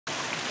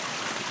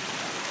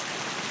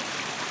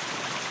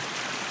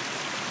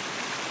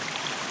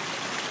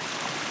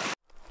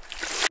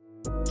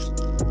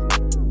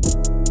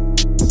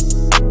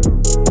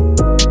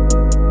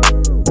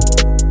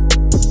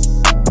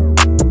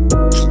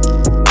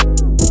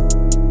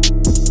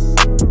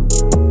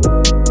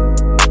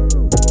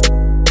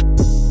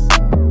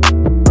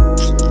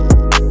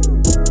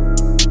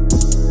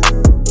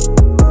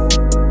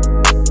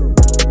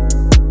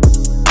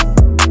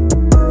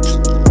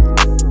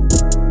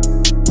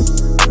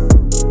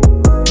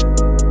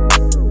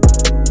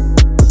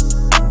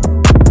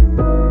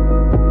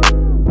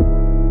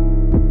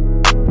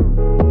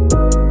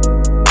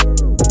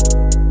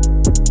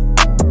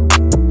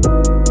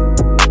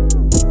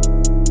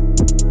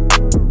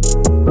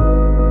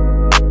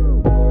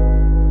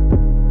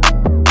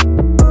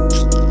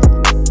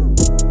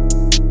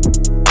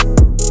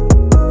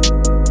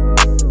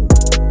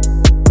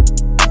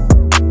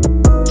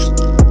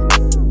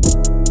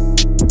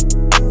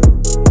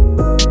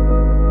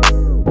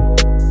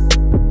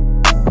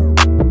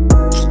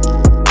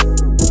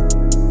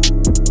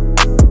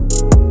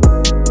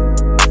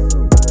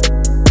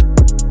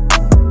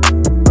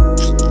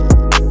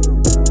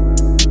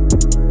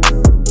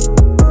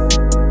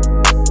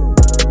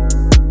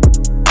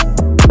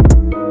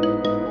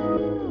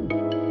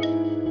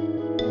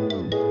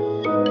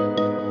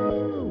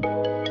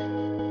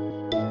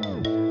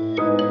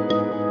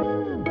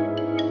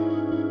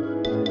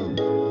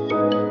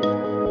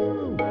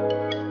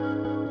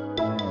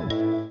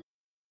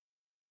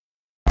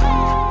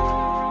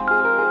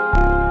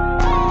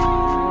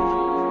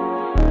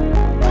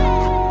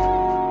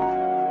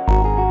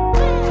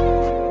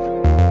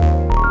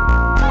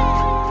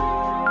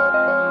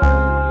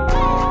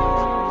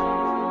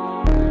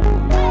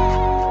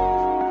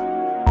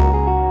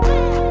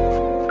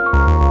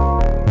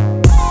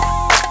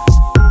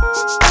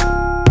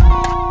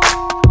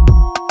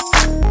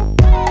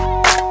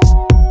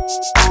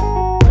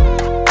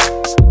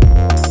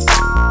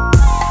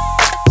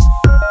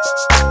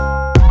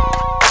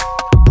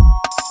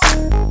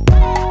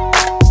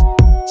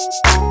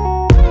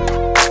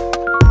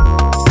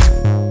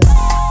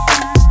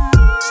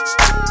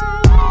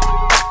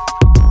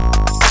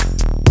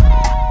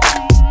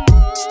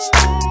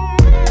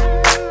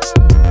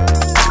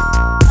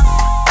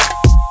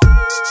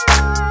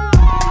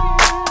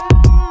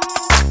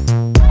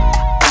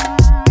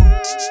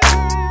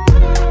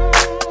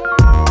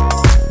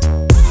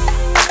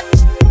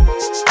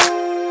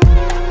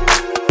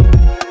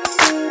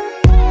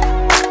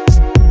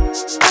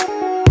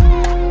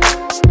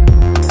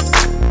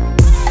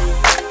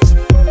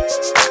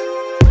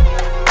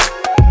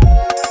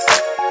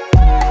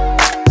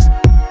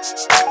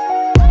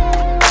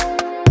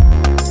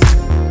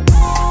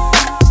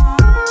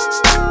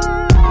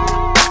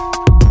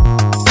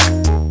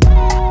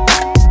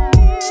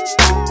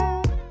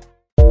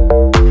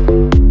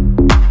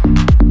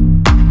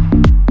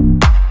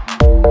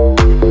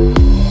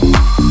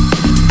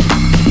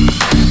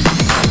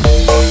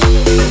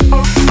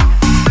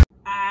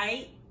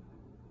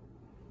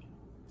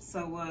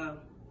So,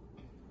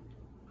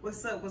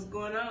 what's up? What's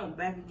going on?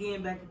 Back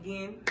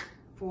again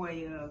for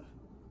a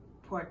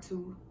part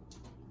 2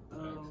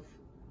 of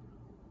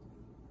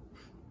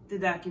the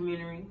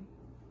documentary.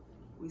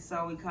 We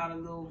saw we caught a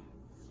little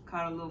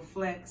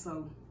flack,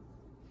 so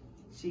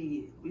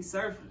we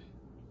surfing.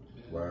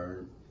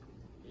 Word.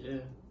 Yeah.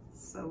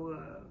 So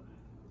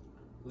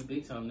we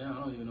big time now.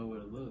 I don't even know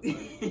where to look.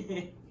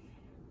 Like.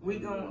 we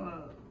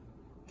gonna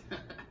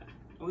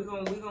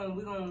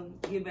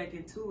get back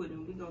into it,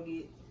 and we gonna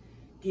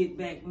get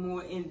back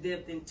more in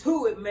depth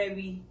into it.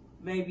 Maybe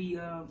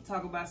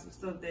talk about some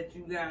stuff that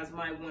you guys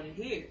might want to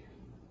hear.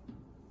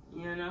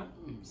 You know.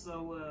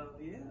 So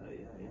yeah.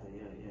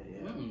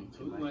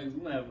 So we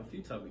might have a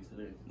few topics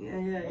today. Yeah.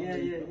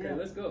 Okay,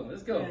 let's go.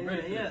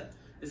 Yeah.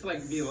 It's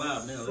like being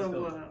loud now. Let's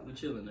go. We're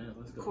chilling now.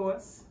 Let's go. Of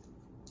course.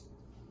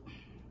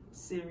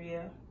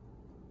 Syria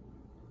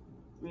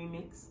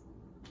remix.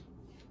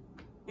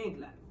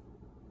 England.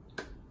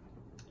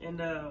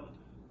 And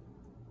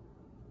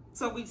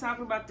so we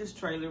talking about this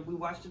trailer. We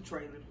watched the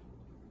trailer.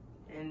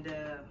 And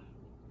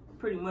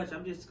pretty much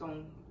I'm just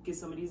gonna get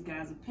some of these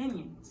guys'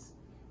 opinions.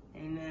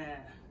 And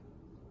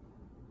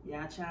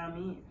y'all chime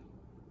in.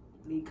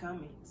 Leave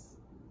comments.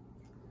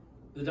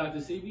 The Dr.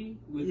 Sebi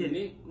with the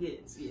Nick?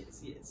 Yes.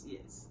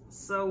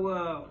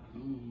 So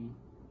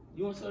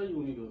you want to start or you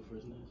want me to go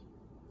first,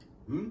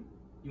 Nash?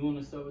 You want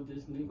to start with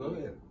this, Nick? Go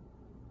ahead.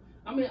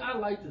 I mean, I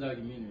like the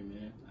documentary,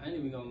 man. I ain't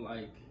even gonna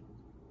like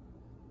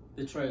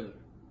the trailer.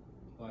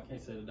 Well, I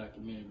can't say the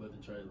documentary, but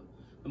the trailer.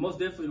 But most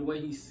definitely the way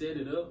he set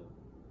it up,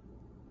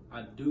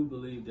 I do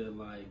believe that,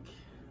 like,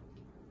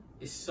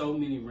 it's so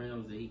many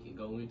realms that he can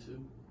go into.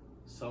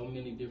 So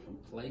many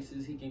different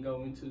places he can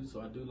go into.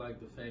 So I do like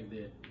the fact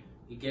that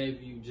he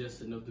gave you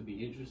just enough to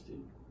be interested,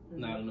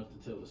 not enough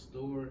to tell a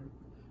story.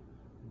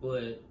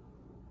 But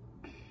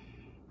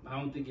I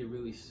don't think it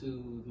really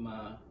soothed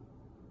my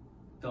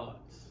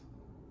thoughts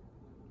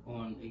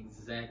on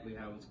exactly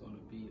how it's going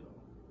to be, though.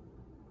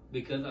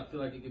 Because I feel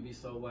like it could be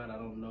so wide, I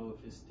don't know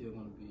if it's still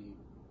going to be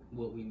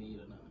what we need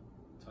or not.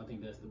 So I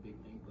think that's the big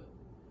thing. But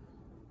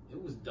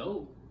it was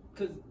dope.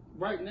 Because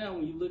right now,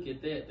 when you look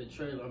at the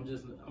trailer,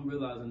 I'm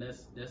realizing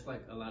that's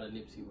like a lot of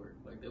Nipsey work.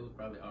 Like, that was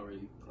probably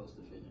already close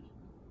to finish.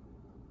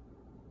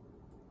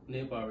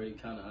 Nip already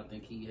I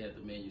think he had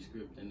the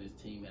manuscript and his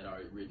team had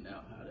already written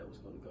out how that was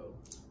going to go.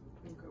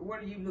 Okay. What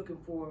are you looking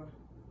for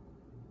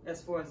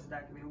as far as the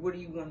documentary? What do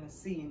you want to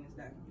see in this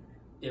documentary?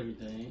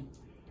 Everything.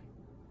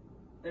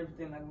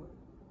 Everything like what?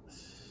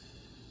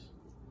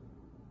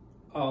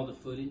 All the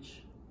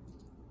footage.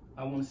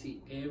 I want to see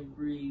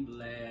every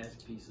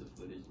last piece of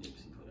footage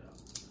Nipsey put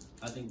out.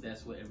 I think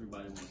that's what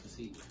everybody wants to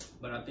see.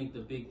 But I think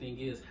the big thing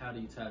is, how do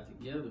you tie it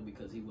together?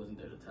 Because he wasn't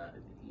there to tie it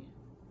at the end.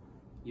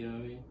 You know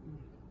what I mean?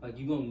 Like,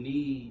 you're going to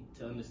need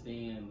to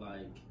understand,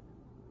 like,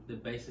 the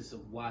basis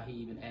of why he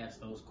even asked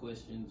those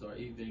questions or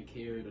even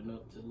cared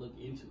enough to look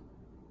into.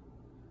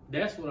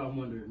 That's what I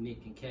wonder if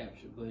Nick can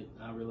capture, but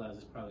I realize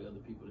it's probably other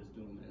people that's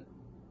doing that.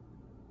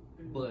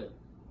 But,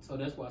 so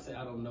that's why I say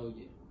I don't know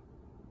yet.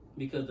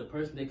 Because the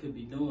person that could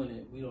be doing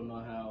it, we don't know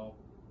how,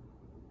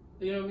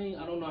 you know what I mean?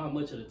 I don't know how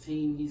much of the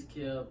team he's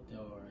kept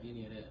or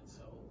any of that.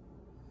 So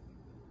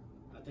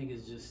I think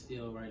it's just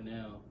still right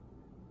now,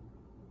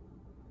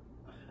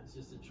 it's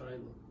just a trailer.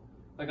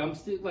 Like, I'm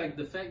still, like,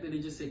 the fact that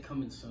it just said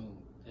coming soon,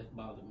 that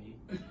bothered me.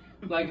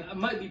 Like, I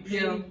might be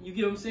petty, you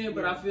get what I'm saying?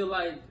 But I feel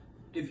like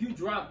if you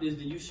drop this,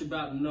 then you should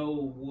about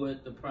know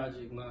what the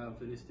project line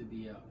for this to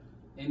be out.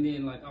 And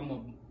then, like,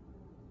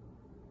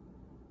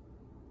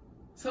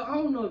 So I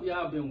don't know if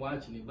y'all been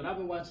watching it, but I've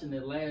been watching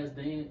that Last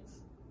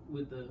Dance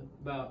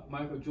about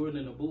Michael Jordan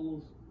and the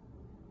Bulls.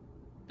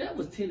 That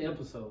was 10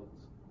 episodes.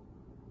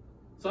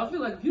 So I feel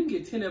like if you can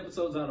get 10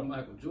 episodes out of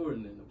Michael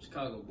Jordan and the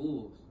Chicago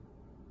Bulls,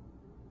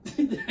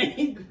 you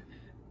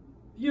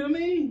know what I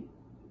mean?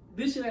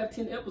 This should have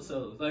 10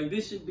 episodes. Like,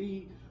 this should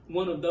be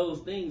one of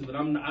those things, but I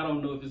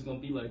don't know if it's gonna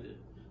be like that.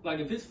 Like,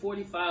 if it's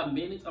 45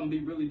 minutes, I'm gonna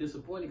be really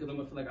disappointed because I'm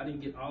gonna feel like I didn't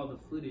get all the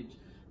footage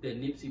that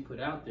Nipsey put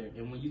out there.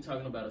 And when you're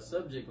talking about a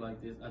subject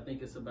like this, I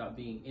think it's about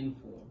being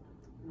informed.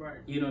 Right.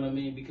 You know what I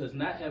mean? Because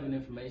not having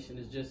information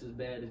is just as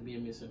bad as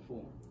being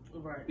misinformed.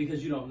 Right.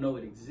 Because you don't know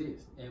it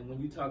exists. And when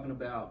you're talking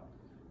about,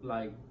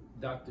 like,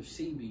 Dr.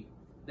 Sebi,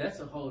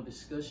 that's a whole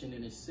discussion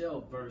in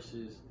itself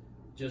versus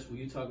just when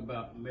you talk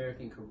about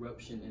American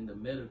corruption in the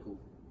medical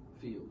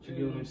field. You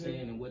get what I'm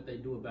saying? And what they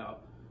do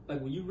about,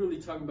 like, when you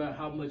really talk about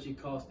how much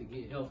it costs to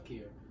get health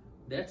care,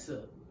 that's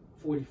a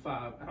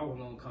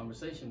 45-hour-long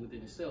conversation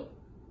within itself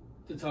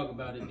to talk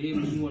about it.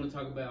 Then when you want to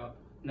talk about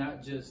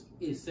not just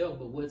itself,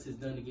 but what's it's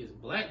done against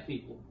black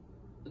people,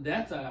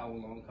 that's an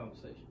hour-long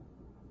conversation.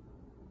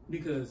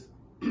 Because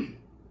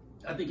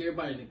I think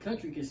everybody in the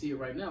country can see it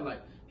right now.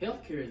 Like,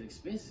 healthcare is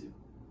expensive,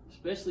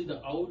 especially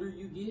the older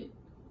you get.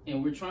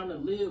 And we're trying to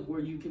live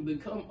where you can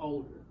become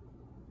older.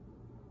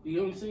 You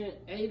know what I'm saying?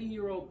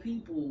 80-year-old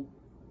people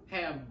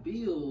have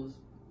bills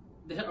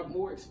that are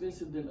more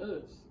expensive than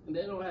us. And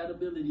they don't have the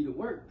ability to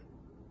work.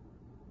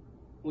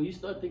 when you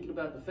start thinking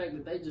about the fact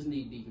that they just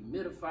need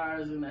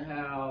dehumidifiers in the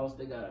house,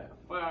 they gotta have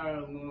fire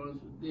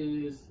alarms for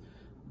this.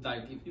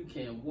 Like if you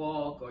can't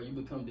walk or you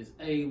become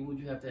disabled,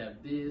 you have to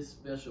have this,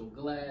 special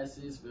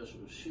glasses,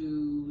 special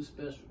shoes,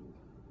 special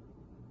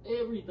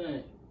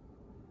everything.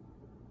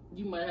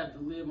 You might have to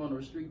live on a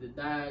restricted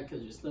diet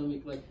because your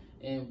stomach, like,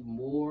 and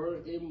more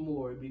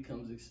it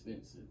becomes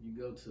expensive.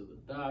 You go to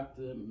the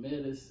doctor,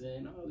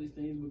 medicine, all these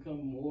things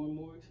become more and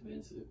more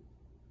expensive.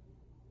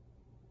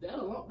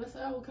 That's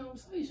our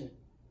conversation.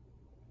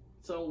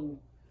 So,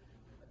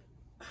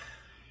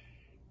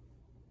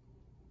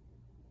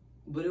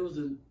 but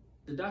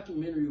the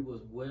documentary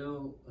was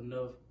well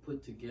enough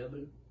put together,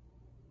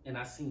 and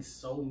I seen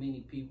so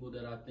many people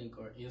that I think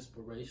are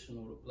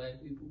inspirational to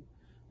black people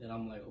that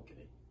I'm like,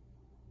 okay.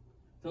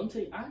 Don't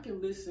tell you, I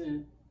can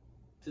listen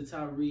to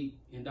Tariq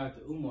and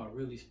Dr. Umar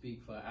really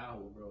speak for an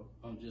hour, bro,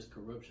 on just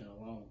corruption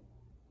alone.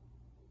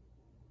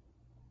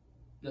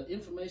 The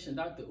information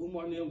Dr.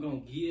 Umar and them gonna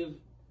give,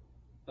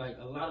 like,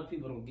 a lot of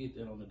people don't get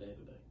that on the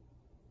day-to-day.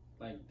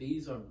 Like,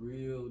 these are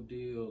real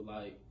deal,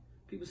 like,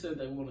 people said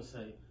they want to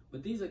say,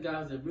 but these are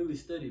guys that really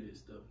study this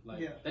stuff.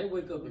 Like, they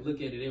wake up and look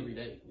at it every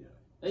day. Yeah.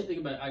 They think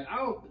about it. Like,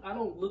 I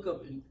don't look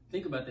up and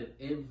think about that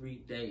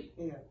every day.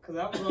 Yeah, because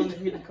I was on the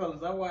Hidden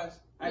Colors.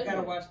 I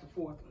gotta watch the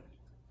fourth one.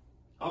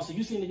 Oh, so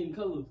you seen the Hidden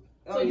Colors?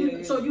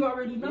 Oh, so you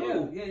already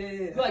know.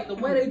 Yeah. Like the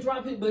way they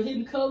drop it, but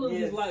Hidden Colors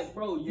is like,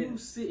 bro, you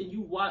sit and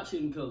you watch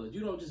Hidden Colors.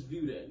 You don't just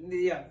view that.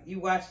 Yeah, you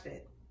watch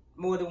that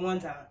more than one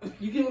time.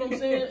 You get what I'm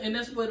saying? And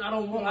that's what I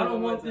don't want. I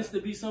don't want this to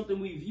be something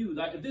we view.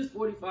 Like if this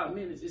 45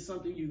 minutes is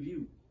something you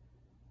view,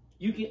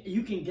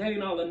 you can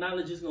gain all the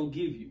knowledge it's gonna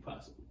give you,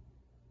 possibly.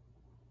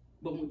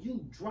 But when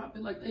you drop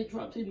it like they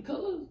dropped Hidden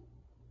Colors,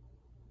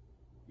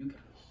 you got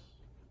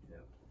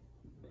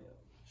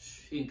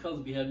Hidden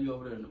Colors be having you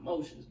over there in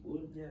emotions, boy.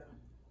 Yeah,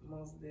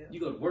 most definitely. You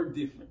go to work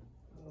different.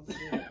 Most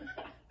definitely.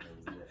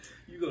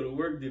 You go to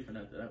work different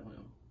after that one.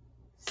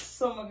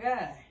 So my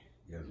guy.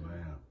 Yes,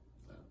 ma'am.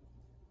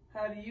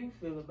 How do you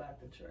feel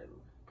about the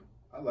trailer?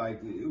 I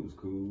liked it. It was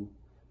cool.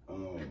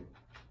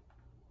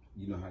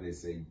 You know how they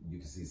say you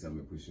can see something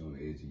that puts you on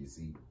the edge of your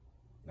seat,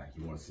 like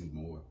you want to see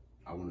more.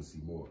 I want to see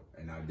more,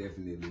 and I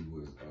definitely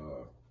was.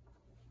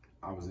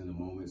 I was in the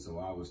moment, so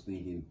I was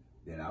thinking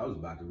that I was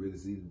about to really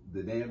see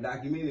the damn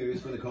documentary.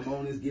 It's gonna come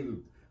on. It's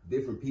giving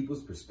different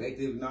people's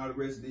perspective and all the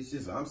rest of this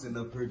shit. So I'm sitting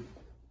up here,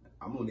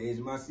 I'm on the edge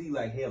of my seat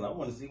like hell. I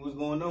want to see what's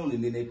going on,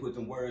 and then they put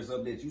some words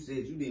up that you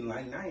said you didn't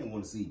like, and I didn't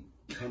want to see.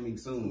 Coming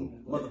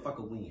soon,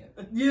 motherfucker. Win.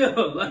 Yeah,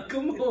 like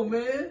come on,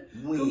 man.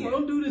 Win. Come on,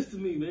 don't do this to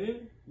me,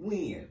 man.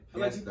 Win.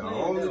 That's like the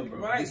only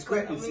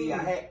discrepancy I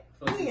had.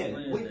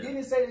 Win. Didn't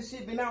it say this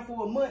shit been out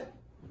for a month?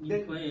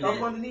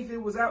 Up underneath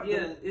it was out.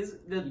 Yeah,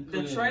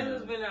 the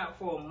trailer's been out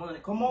for a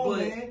month. Come on,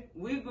 man.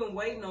 We've been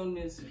waiting on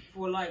this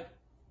for like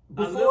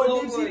before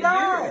Nipsey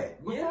died.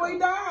 Before he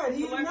died,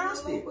 he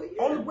announced it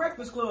on the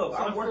Breakfast Club.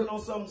 I'm working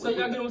on something. So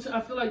y'all get what I'm saying?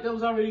 I feel like that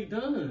was already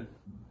done.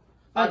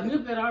 Like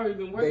Nip had already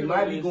been working. They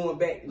might be going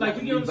back,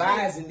 like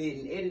revising it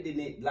and editing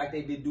it, like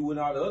they've been doing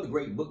all the other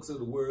great books of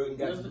the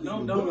world. And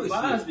don't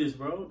revise this,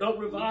 bro. Don't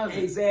revise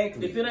it.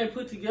 Exactly. If it ain't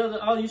put together,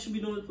 all you should be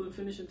doing is put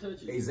finishing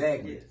touches.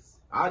 Exactly. Yes.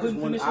 I just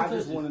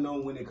want to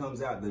know when it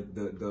comes out.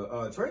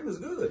 The trailer's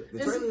good. The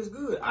trailer is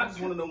good. I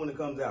just want to know when it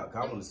comes out.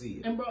 Cause I want to see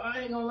it. And bro, I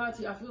ain't gonna lie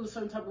to you. I feel a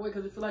certain type of way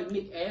because it feel like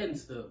Nick adding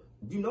stuff.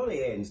 You know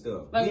they adding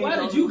stuff. Like why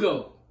did you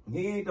go?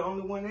 He ain't the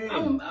only one adding. You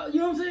know what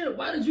I'm saying?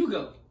 Why did you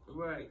go?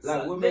 Right.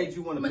 Like, what made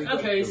you want to pick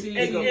up and see,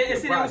 that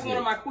was one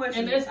of my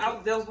questions.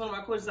 That was one of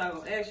my questions I was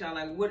going to ask y'all.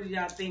 Like, what did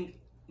y'all think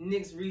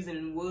Nick's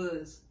reasoning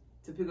was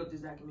to pick up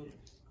this documentary?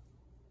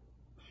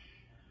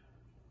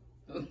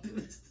 Don't do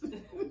this to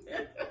me.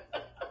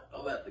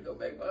 I'm about to go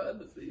back behind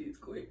the scenes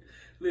quick.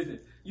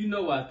 Listen, you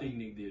know why I think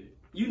Nick did it.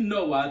 You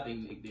know why I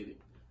think Nick did it.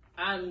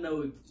 I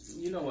know it.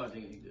 You know why I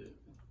think Nick did it.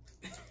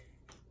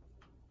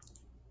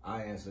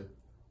 I answer.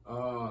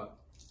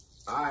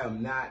 I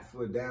am not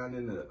for down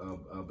in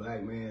a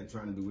black man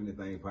trying to do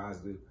anything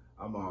positive.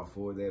 I'm all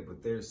for that,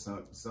 but there's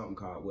something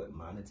called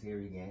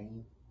monetary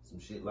gain, some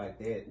shit like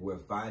that, where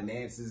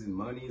finances and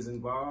money is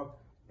involved,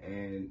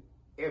 and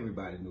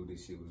everybody knew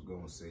this shit was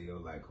gonna sell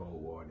like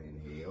cold water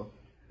in hell.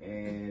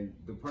 And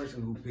the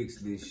person who picks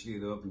this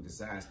shit up and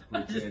decides to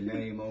put their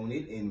name on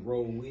it and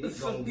roll with it,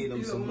 gonna get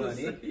them some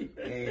money.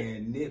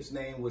 And Nip's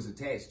name was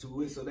attached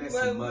to it, so that's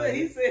some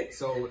money.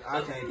 So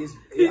I think it's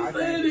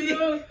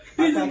money.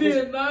 I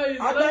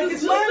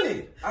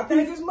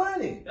think it's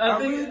money.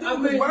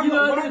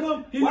 Why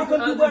come you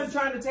wasn't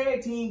trying to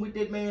tag team with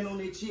that man on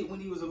that shit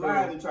when he was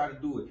alive and try to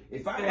do it?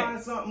 If I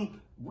find something.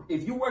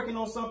 If you're working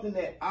on something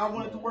that I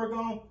wanted to work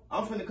on,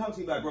 I'm finna come to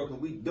you like, bro, can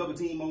we double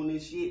team on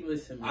this shit?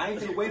 Listen, I ain't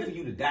finna wait for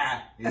you to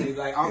die and be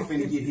like, I'm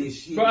finna get his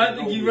shit. Bro, I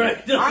think you're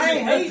right. I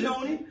ain't hating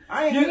on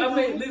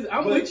it. Listen,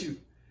 I'm with you.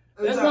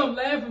 That's why I'm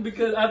laughing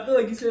because I feel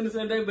like you saying the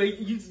same thing, but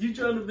you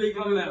trying to make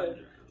it look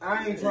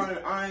I ain't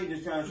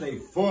just trying to say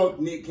fuck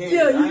Nick Cannon.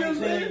 Yeah, I ain't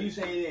saying you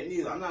saying that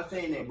neither. I'm not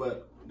saying that,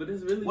 but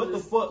it's really what the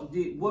fuck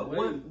did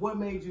what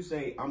made you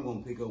say I'm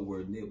gonna pick up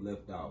where Nip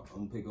left off?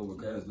 I'm gonna pick up where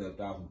Cuz left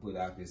off and put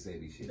out this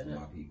Sebi shit for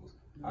my peoples.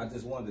 I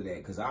just wonder that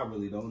because I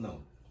really don't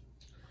know.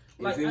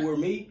 Like, If it were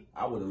me,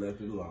 I would have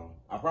left it alone.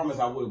 I promise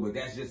I would, but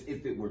that's just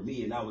if it were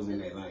me and I was in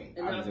that lane.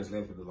 I would just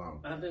left it alone.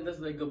 I think that's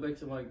like go back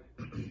to like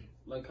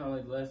kind of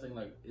like the last thing.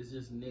 Like it's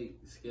just Nick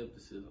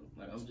skepticism.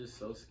 Like I'm just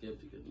so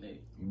skeptical of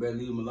Nick. You better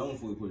leave him alone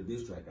before we put a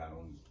diss track out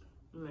on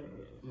you.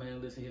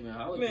 Man, listen here, man.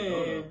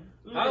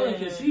 Holland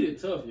conceited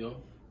tough, yo.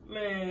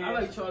 Man, I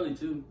like Charlie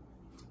too.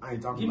 I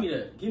ain't talking Give me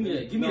about that. Give me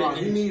that. Give me No, that.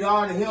 he energy. need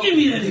all the help. Give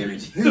me that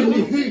energy.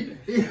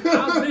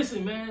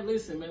 Listen,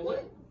 man.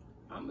 What?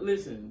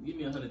 Listen. Give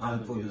me 100 I'm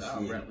times. full of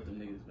I'll shit. rap with them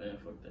niggas, man.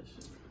 Fuck that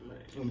shit.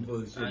 I'm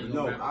full of shit. I ain't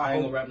No, gonna rap, I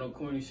ain't gonna rap no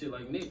corny shit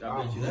like Nick.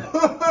 I bet you that.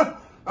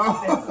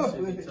 That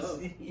shit be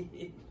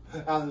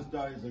tough. I'm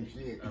starting some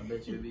shit. I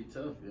bet you it'd be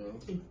tough, yo.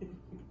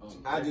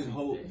 I just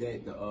hope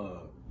that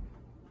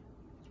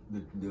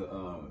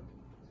the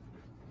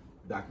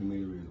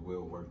documentary is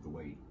well worth the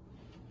wait,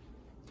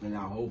 and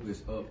I hope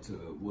it's up to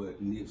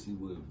what Nipsey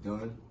would have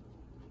done.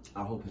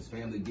 I hope his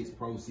family gets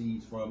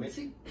proceeds from it.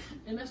 See,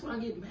 and that's what I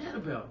get mad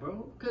about,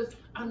 bro. Because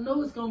I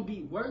know it's gonna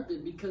be worth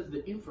it because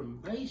the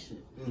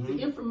information, the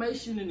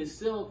information in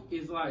itself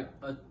is like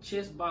a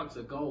chest box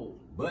of gold.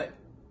 But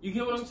you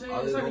get what I'm saying?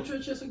 It's like a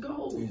treasure chest of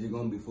gold. is it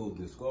gonna be full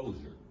disclosure?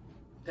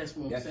 That's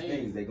what I'm That's saying. the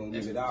thing. Is they gonna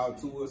give it all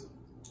to us,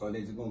 or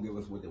they just gonna give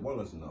us what they want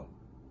us to know?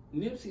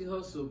 Nipsey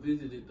Hussle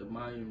visited the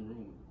Mayan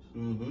ruins.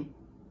 Mm-hmm.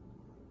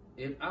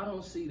 If I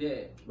don't see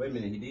that, Wait a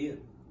minute, he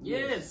did?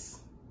 yes.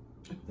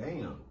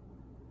 Damn.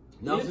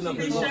 No, I'm sitting up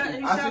He here shot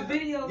going,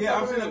 videos. yeah,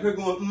 I'm sitting up here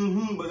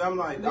going, but I'm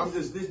like, I'm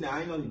just listening. I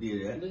ain't know he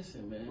did that.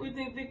 listen, man. What do you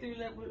think Victory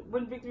Lap?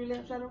 When Victory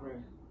Lap shot over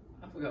there?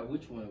 I forgot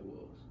which one it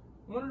was.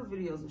 One of the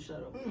videos was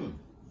shot over.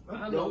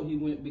 I know he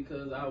went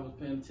because I was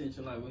paying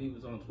attention, like when he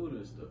was on Twitter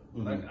and stuff.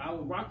 Like I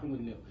was rocking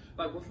with him.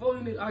 Like before,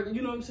 you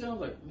know what I'm saying? I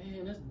was like,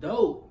 man, that's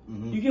dope.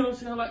 You get what I'm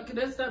saying? Like, 'cause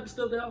that's the type of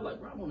stuff that I was like,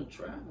 bro, I want to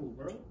travel,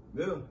 bro.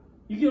 Yeah.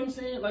 You get what I'm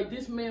saying? Like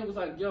this man was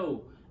like,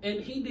 yo, and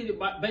he did it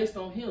based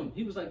on him.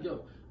 He was like,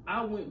 yo,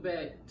 I went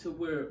back to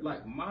where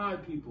like my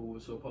people were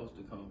supposed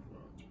to come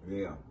from.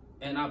 Yeah.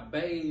 And I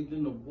bathed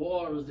in the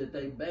waters that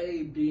they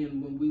bathed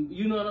in when we,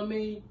 you know what I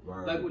mean?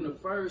 Right. Like when the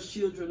first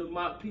children of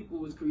my people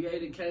was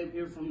created, came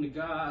here from the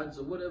gods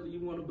or whatever you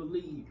want to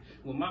believe.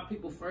 When my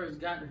people first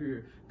got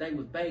here, they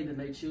was bathing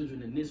their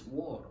children in this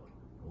water.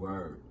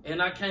 Word.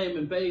 And I came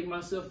and bathed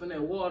myself in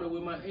that water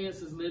with my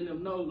ancestors, letting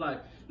them know,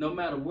 like, no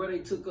matter where they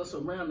took us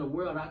around the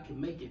world, I can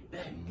make it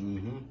back.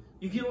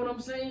 You get what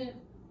I'm saying? Word.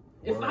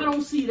 If I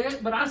don't see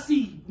that, but I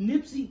see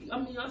Nipsey,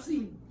 I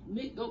see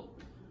Nick go,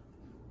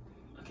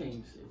 I can't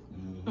even say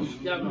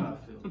it. Y'all know how I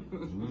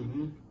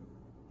feel.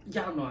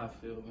 Y'all know how I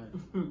feel, man.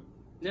 You know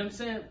what I'm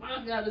saying? If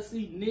I gotta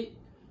see Nick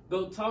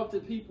go talk to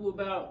people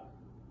about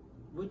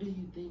what do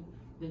you think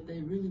that they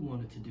really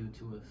wanted to do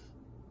to us?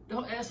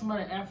 Don't ask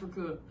somebody in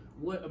Africa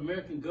what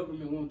American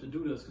government wanted to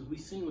do to us because we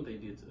seen what they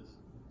did to us.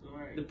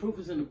 Right. The proof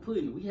is in the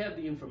pudding. We have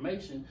the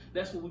information.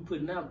 That's what we're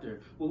putting out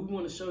there. What we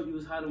want to show you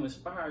is how to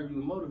inspire you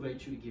and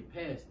motivate you to get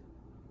past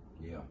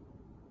it. Yeah.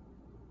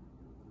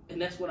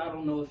 And that's what I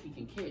don't know if he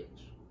can catch.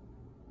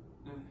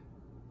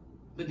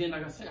 But then,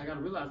 like I said, I gotta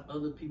realize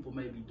other people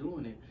may be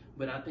doing it.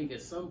 But I think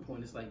at some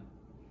point it's like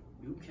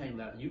you can't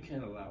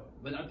allow it.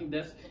 But I think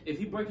that's if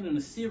he breaking in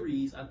a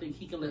series, I think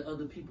he can let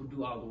other people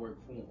do all the work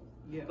for him.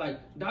 Yeah. Like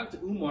Dr.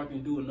 Umar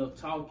can do enough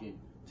talking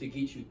to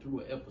get you through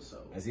an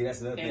episode. And see,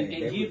 that's another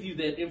thing. And give you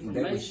that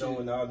information. They were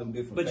showing all them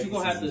different. But you're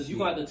gonna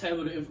have to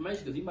tailor the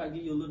information because he might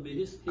give you a little bit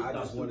his I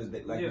just wanted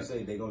that, like you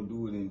say, they're gonna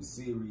do it in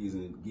series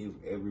and give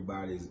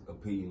everybody's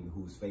opinion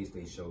whose face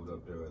they showed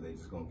up there, or they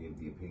just gonna give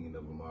the opinion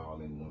of them all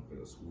in one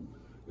fell swoop.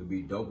 It'd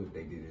be dope if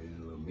they did it in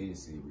a little mini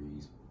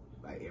series,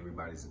 like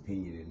everybody's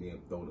opinion, and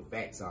then throw the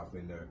facts off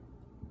in there.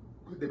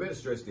 They better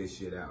stretch this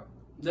shit out.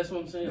 That's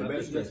what I'm saying. They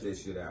better stretch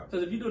this shit out.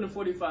 Because if you're doing it in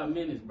 45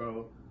 minutes,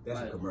 bro. That's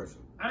like, a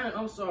commercial.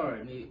 I'm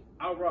sorry, Nick.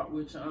 I rock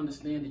with you. I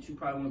understand that you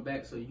probably went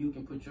back so you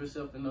can put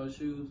yourself in those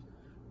shoes.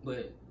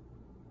 But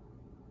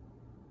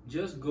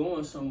just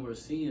going somewhere,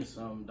 seeing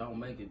something, don't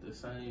make it the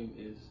same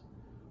as,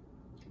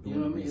 you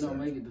know what I mean? It don't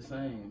make it the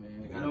same,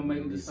 man. It don't make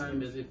it the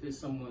same as if it's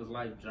someone's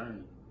life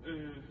journey.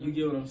 You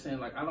get what I'm saying?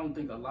 Like, I don't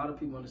think a lot of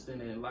people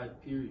understand that in life,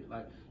 period.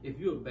 Like, if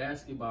you're a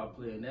basketball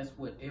player and that's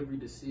what every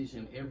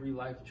decision, every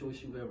life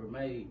choice you've ever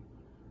made,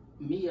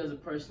 me as a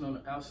person on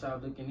the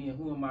outside looking in,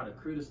 who am I to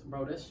criticize?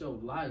 Bro, that's your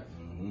life.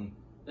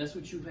 That's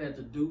what you've had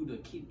to do to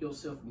keep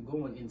yourself from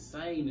going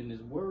insane in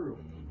this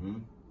world.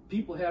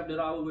 People have that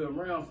all the way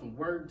around, from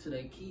work to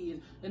their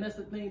kids, and that's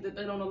the thing that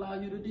they don't allow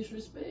you to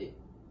disrespect.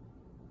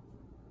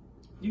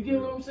 You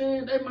get what I'm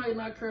saying? They might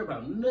not care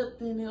about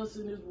nothing else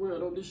in this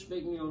world. Don't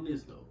disrespect me on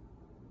this, though.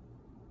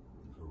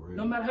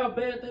 No matter how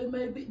bad they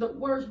may be, the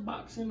worst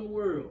boxer in the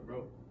world,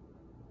 bro.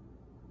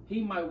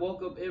 He might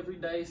woke up every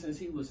day since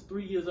he was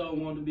 3 years old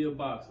and wanted to be a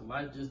boxer.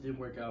 Life just didn't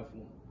work out for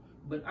him.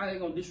 But I ain't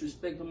gonna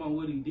disrespect him on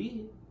what he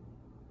did.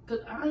 Cause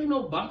I ain't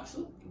no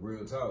boxer.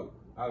 Real talk.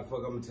 How the fuck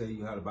I'm gonna tell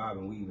you how to bob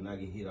and weave and I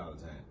get hit all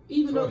the time?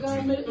 Even though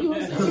God may, you know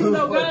what I'm saying? Even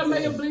though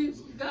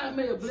God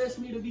may have blessed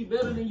me to be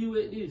better than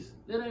you at this.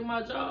 That ain't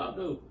my job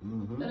though.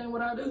 That ain't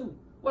what I do.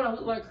 What I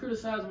look like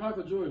criticizing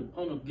Michael Jordan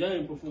on a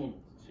game performance.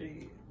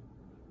 Shit.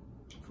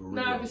 For real.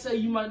 Now I can say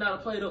you might not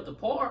have played up the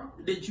par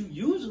that you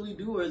usually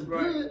do as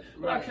good,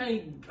 but right. I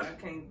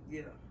can't.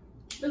 Yeah.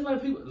 That's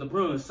like people.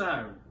 LeBron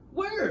siren.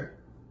 Where?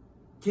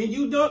 Can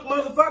you dunk,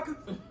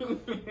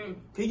 motherfucker?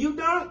 Can you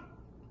dunk?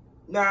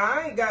 Nah,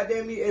 I ain't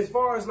goddamn me. As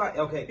far as like,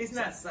 okay, it's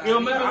not siren. It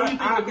don't matter who you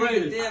think the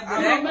greatest. It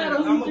don't matter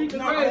who you think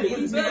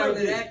the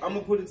greatest. I'm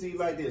gonna put it to you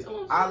like this.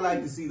 I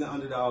like to see the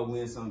underdog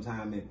win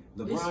sometime, and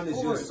LeBron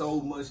is just so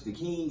much the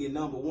king and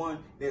number one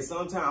that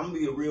sometimes I'm gonna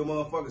be a real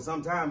motherfucker.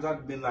 Sometimes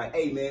I've been like,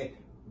 hey man,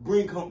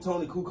 bring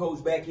Tony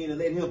Kukoc back in and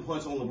let him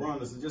punch on LeBron.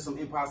 It's just some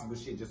impossible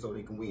shit just so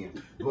they can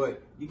win.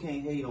 But you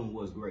can't hate on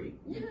what's great.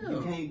 Yeah.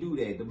 You can't do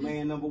that. The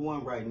man number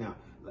one right now.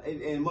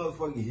 And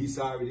motherfucker, he's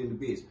sorry than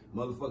the bitch.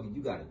 Motherfucker,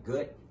 you got a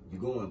gut. You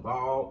going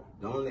ball.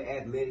 The only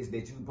athletics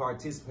that you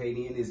participate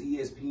in is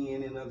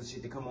ESPN and other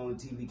shit to come on the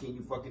TV. Can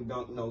you fucking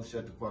dunk? No,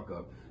 shut the fuck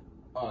up.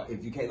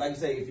 If you can't, like you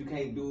say, if you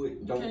can't do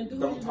it,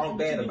 don't talk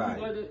bad about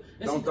it.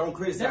 Don't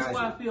criticize. That's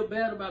why I feel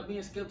bad about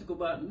being skeptical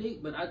about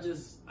Nick. But I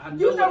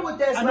know what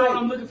that's I know what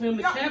I'm looking for him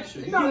to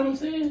capture. You know what I'm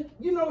saying?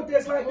 You know what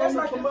that's like? That's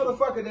like a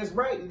motherfucker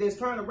that's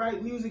trying to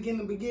write music in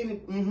the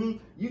beginning.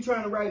 You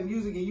trying to write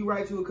music and you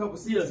write to a couple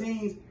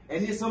scenes,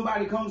 and then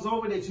somebody comes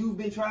over that you've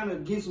been trying to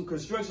give some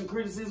construction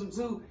criticism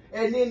to,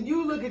 and then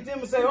you look at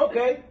them and say,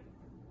 okay,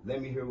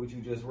 let me hear what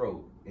you just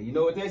wrote. And you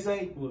know what they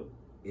say? What?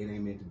 It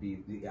ain't meant to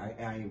be.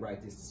 I ain't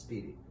write this to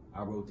spit it.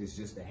 I wrote this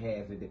just to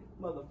have it.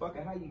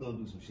 Motherfucker, how you gonna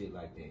do some shit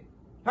like that?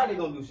 How they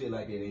gonna do shit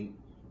like that, ain't?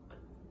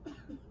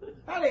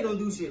 How they gonna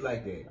do shit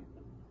like that?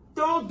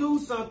 Don't do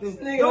something.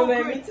 Don't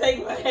let me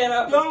take my hand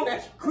off.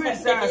 Don't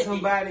criticize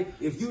somebody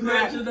if you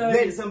not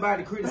letting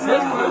somebody criticize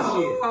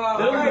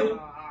your shit.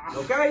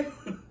 Okay?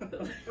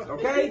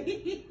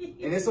 Okay?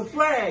 And it's a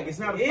flag. It's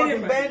not a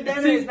fucking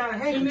bandana. It's not a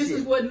handkerchief. And this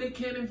is what Nick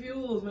Cannon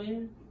fuels,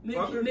 man.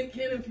 Nick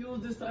Cannon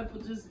fuels this type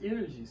of just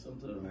energy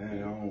sometimes. Man,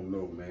 I don't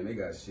know, man. They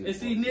got shit. And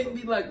see, Nick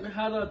be like, man,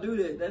 how do I do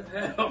that?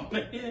 That's how,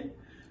 man.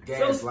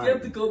 So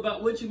skeptical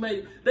about what you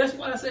made. That's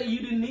why I say you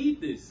didn't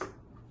need this.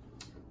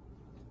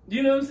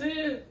 You know what I'm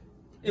saying?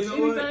 If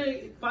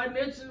anything,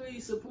 financially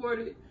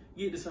supported,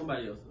 get to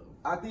somebody else,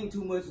 though. I think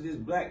too much of this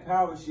black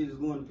power shit is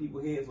going to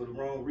people's head for the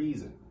wrong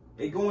reason.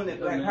 They going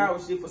at black power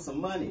shit for some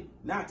money,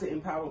 not to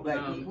empower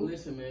black people.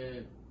 Listen,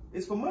 man.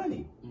 It's for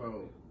money.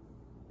 Bro.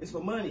 It's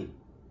for money.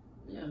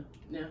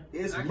 Yeah.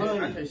 It's money.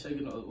 I can't shake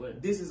it no other way.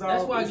 This is all.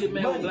 That's why I get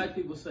mad when black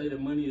people say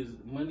that money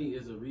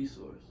is a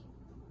resource.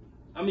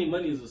 I mean,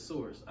 money is a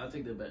source. I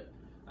take that back.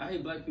 I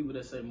hate black people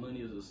that say money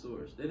is a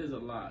source. That is a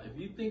lie. If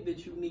you think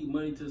that you need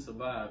money to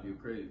survive, you're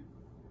crazy.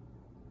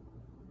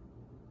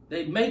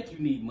 They make you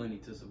need money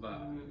to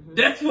survive.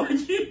 That's why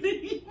you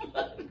need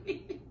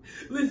money.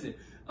 Listen,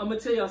 I'm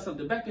gonna tell y'all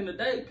something. Back in the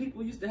day,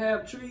 people used to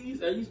have trees.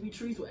 There used to be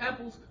trees with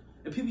apples,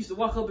 and people used to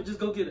walk up and just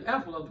go get an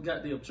apple off the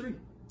goddamn tree.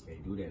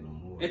 Can't do that no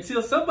more.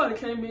 Until somebody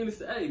came in and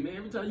said, hey, man,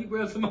 every time you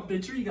grab something off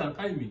that tree, you gotta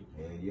pay me.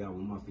 Yeah, I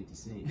want my 50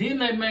 cents. Then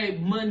they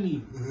made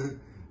money.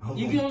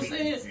 You get what I'm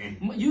saying?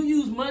 You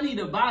use money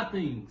to buy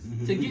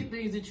things, to get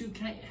things that you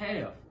can't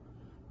have.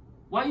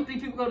 Why you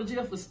think people go to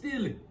jail for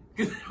stealing?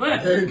 I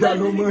ain't got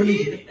no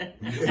money.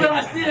 But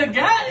I still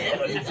got it.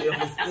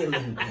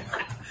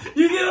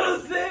 You get what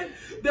I'm saying?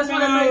 That's why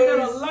they make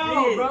that a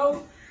law,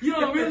 bro. You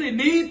don't really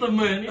need the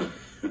money.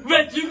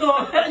 But you get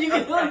what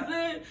I'm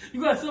saying?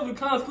 You got something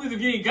consequences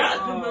if you ain't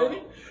got the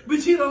money,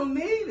 but you don't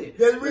need it.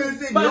 That's real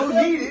thing. You don't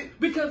need it.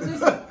 Because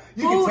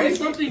food is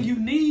something you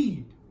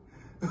need.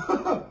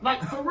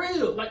 Like, for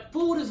real. Like,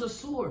 food is a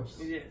source.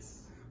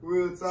 Yes.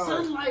 Real talk.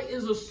 Sunlight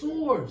is a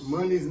source.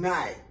 Money's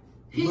not.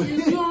 You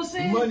know what I'm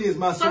saying? Money is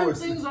my source.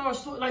 Certain things are a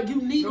source. Like,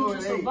 you need them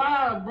to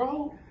survive,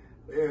 bro.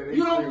 Yeah,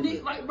 you don't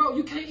need, like, bro,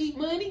 you can't eat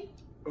money.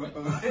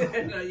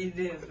 No, you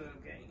didn't.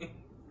 Okay.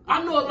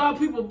 I know a lot of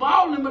people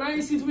balling, but I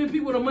ain't seen too many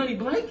people with a money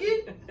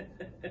blanket.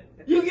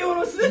 You get what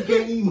I'm saying? You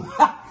can't eat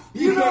money.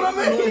 You know what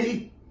I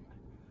mean?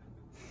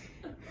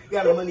 You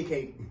got a money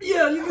cake.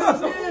 Yeah, you know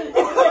what I'm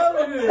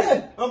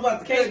saying? I'm about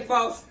to cake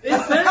boss. It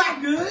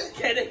sounds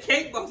good. The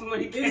cake boss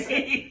money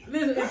cake.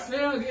 Listen, it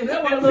sounds good. And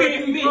that's why I love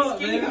King Rock,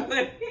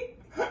 man.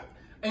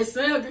 It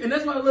sounds good. And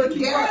that's why I love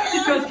King Rock.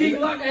 Because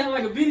King Rock had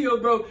like a video,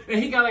 bro,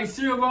 and he got like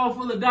cereal roll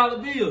full of dollar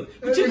bills.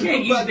 But you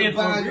can't eat that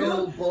for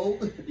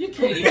real. You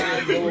can't eat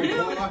that for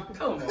real.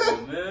 Come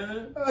on,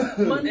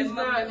 man. Money's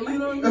not, you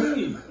know what I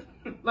mean?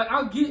 Like,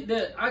 I get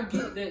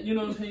that, you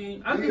know what I'm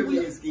saying? I think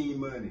we scheme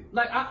money.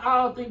 Like, I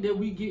don't think that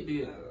we get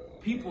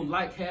that people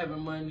like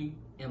having money,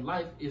 and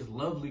life is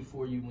lovely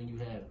for you when you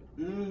have it.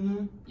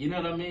 You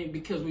know what I mean?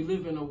 Because we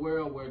live in a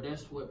world where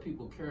that's what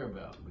people care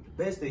about. But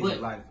the best thing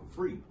in life for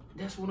free.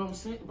 That's what I'm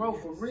saying, bro,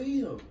 for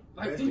real.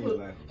 Like, people,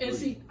 and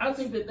see, I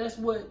think that that's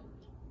what,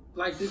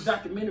 like, this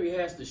documentary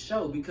has to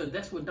show, because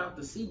that's what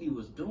Dr. Sebi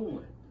was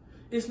doing.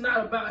 It's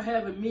not about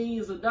having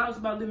millions of dollars, it's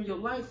about living your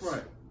life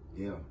right.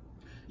 Yeah.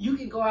 You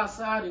can go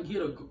outside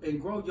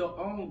and grow your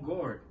own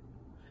garden.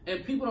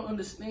 And people don't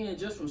understand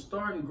just from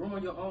starting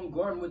growing your own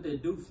garden what they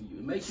do for you.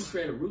 It makes you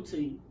create a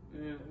routine.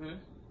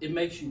 It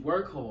makes you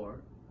work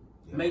hard.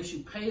 It makes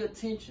you pay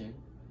attention.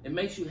 It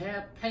makes you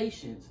have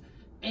patience.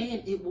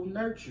 and it will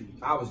nurture you.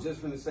 I was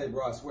just finna say,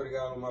 bro, I swear to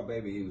God on my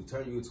baby, it will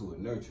turn you into a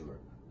nurturer.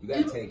 You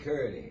gotta take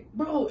care of that.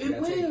 Bro, it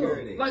will. Take care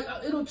of that. Like,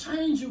 it'll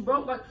change you,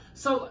 bro. Like,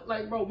 so,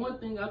 like, bro, one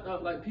thing I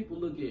thought, like, people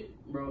look at,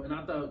 bro, and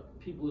I thought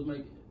people was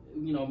making,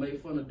 you know,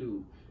 made fun of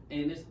dude.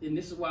 And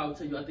this is why I'll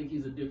tell you, I think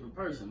he's a different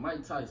person.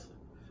 Mike Tyson.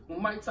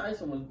 When Mike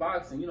Tyson was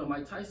boxing, you know,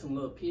 Mike Tyson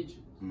loved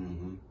pigeons.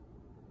 Mm-hmm.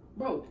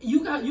 Bro,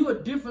 you a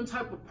different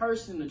type of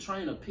person to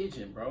train a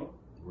pigeon, bro.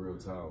 Real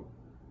talk.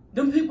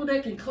 Them people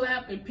that can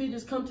clap and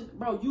pigeons come to,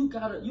 bro,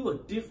 you a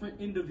different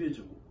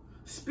individual.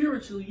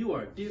 Spiritually, you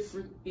are a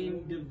different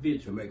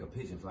individual. To make a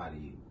pigeon fly to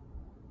you.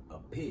 A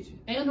pigeon.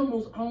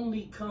 Animals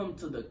only come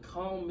to the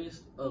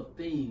calmest of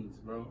things,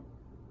 bro.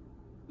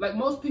 Like,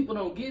 most people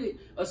don't get it.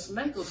 A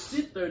snake will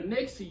sit there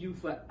next to you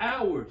for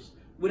hours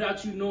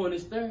without you knowing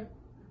it's there.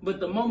 But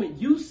the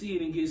moment you see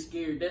it and get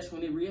scared, that's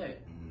when it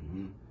reacts.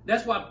 Mm-hmm.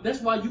 That's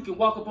why you can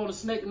walk up on a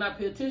snake and not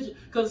pay attention.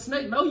 Because the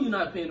snake know you're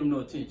not paying them no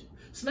attention.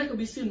 Snake will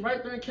be sitting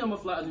right there in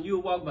camouflage and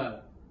you'll walk by.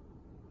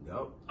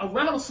 Yep. A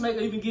rattlesnake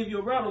will even give you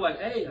a rattle like,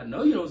 hey, I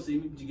know you don't see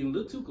me, but you're getting a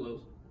little too close.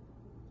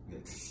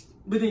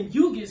 But then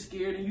you get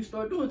scared and you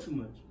start doing too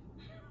much.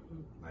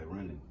 Like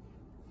running.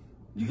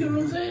 You get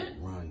what I'm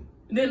saying? Run.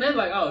 And then they're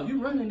like, oh, if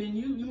you running, then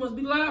you must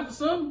be live for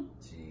something.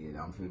 Shit,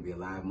 I'm finna be a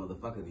live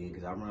motherfucker then,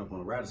 because I run up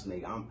on a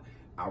rattlesnake.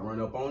 I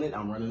run up on it,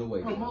 I'm running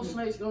away. Bro, most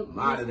snakes gonna...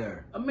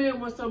 Monitor. A man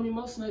once told me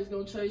most snakes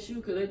gonna chase you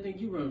because they think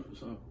you running from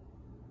something.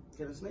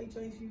 Can a snake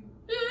chase you?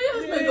 Yeah,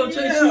 a snake gonna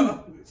chase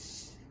you.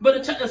 But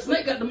a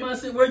snake got the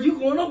mindset, where you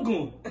going, I'm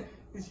going.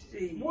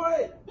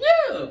 What?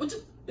 Yeah, but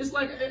it's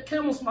like a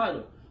camel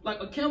spider. Like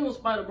a camel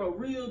spider, bro,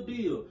 real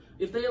deal.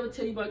 If they ever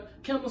tell you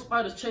about camel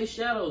spiders chase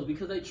shadows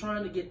because they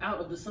trying to get out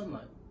of the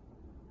sunlight.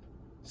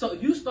 So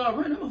if you start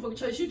running, that motherfucker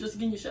chase you just to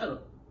get in your shadow.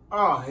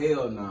 Oh,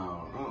 hell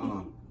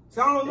no.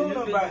 So I don't know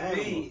nothing about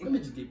animals. Let me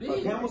just get big.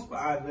 A camel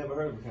spider? I've never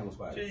heard of a camel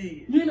spider.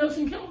 Jeez. You ain't never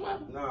seen camel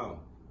spider? No.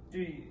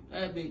 Jeez.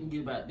 That big can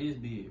get about this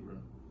big, bro.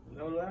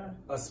 No lie.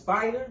 A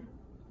spider?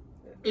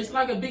 It's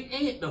like a big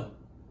ant, though.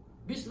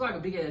 Bitch is like a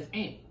big ass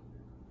ant.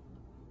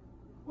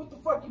 What the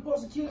fuck you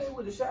supposed to kill that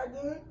with, a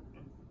shotgun?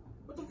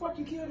 What the fuck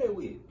you kill that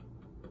with?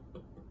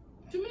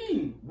 What you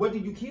mean? What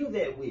did you kill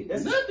that with?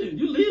 That's nothing.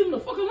 You leave him the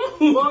fuck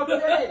alone. Fuck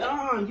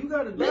that. You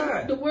gotta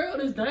die. The world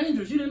is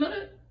dangerous. You didn't know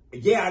that?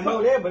 Yeah, I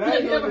know that, but I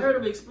ain't never heard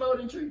of an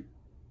exploding tree?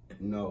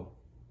 No.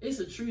 It's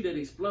a tree that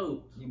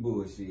explodes. You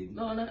bullshit.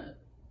 No, not.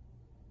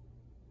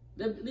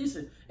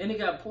 Listen, and it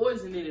got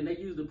poison in it, and they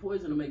use the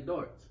poison to make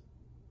darts.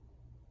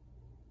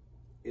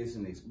 It's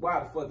why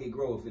the fuck it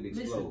grow if it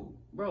explodes? Listen,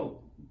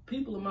 bro,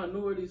 people are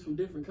minorities from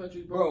different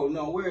countries, bro. Bro,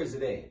 no, where is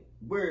it at?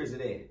 Where is it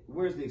at?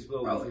 Where's the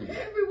exploding tree?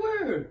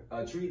 Everywhere.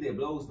 A tree that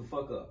blows the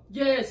fuck up.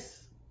 Yes.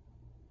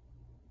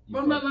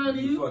 Bro, I'm not lying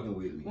to you. You fucking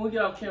with me. When we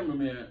get off camera,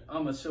 man,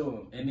 I'm gonna show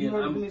him, and then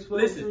I'm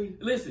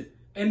listen,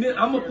 and then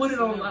I'm gonna put it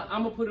on.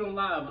 I'm gonna put it on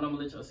live, and I'm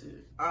gonna let y'all see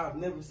it. I've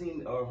never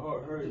seen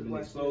or heard of an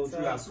exploding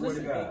tree. I swear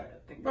to God.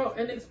 Bro,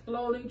 an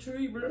exploding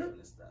tree, bro.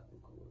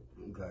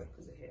 Okay.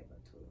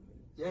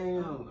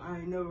 Damn, I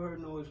ain't never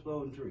heard no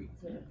exploding tree.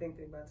 I think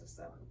they about to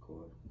stop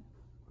recording.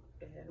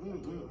 They had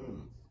about 2 minutes.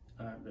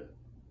 All right, bet.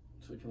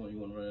 So what you want? You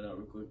want to run it out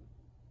real quick,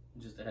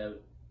 just to have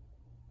it?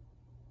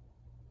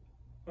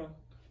 Huh?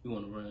 You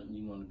want to run?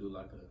 You want to do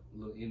like a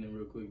little ending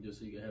real quick, just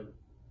so you can have it?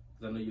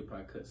 Cause I know you'll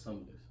probably cut some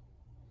of this.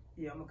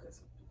 Yeah, I'm gonna cut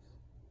some of this.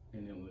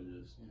 And then we'll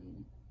just.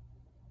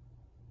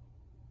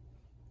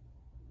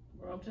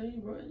 Bro, I'm telling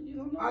you, bro, you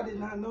don't know. I did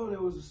not know there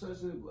was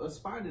such a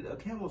spider, a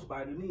camel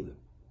spider, neither.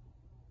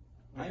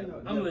 Yeah,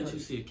 I'm gonna let you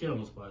see a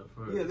camel spider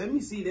first. Yeah, let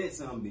me see that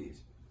some bitch.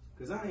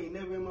 Cause I ain't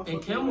never in my.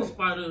 And camel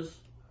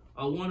spiders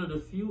are one of the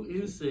few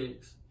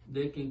insects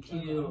that can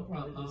kill.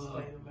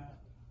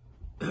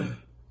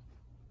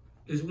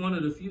 It's one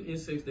of the few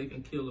insects that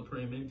can kill a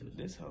praying mantis.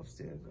 This hope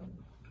still going.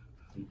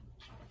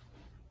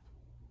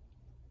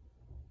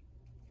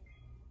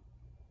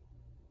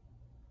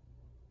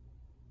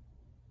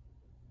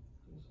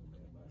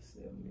 About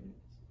 7 minutes.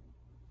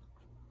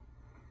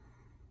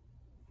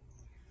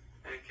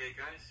 Okay,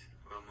 guys.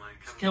 Well, my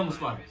camel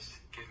spider is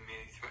giving me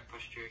threat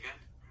posture again,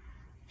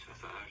 so I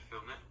thought I'd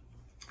film it.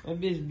 That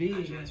bitch big.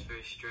 Actually, it's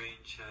very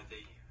strange how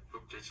they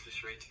rubbed its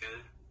straight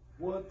together.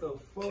 What the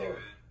fuck?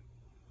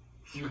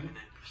 Threaten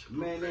it.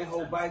 Man, that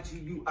whole bite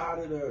you out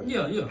of there.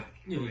 Yeah.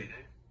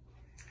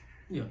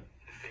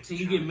 See,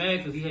 you get mad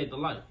because he had the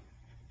light.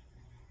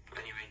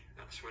 Anyway,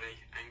 that's what an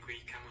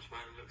angry camel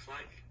spider looks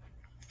like.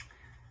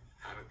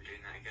 I won't be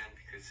doing that again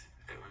because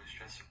I don't want to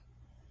stress her.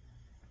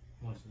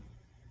 Watch that.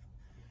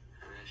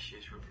 And there she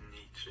is rubbing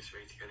the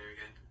straight together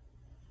again.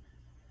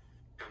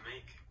 Go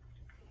make.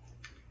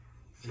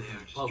 So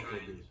yeah, I'll just try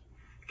and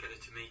get her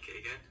to make it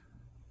again.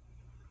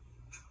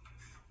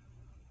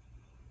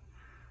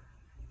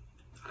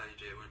 I only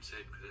do it once a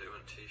day because I don't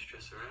want to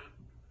stress her out.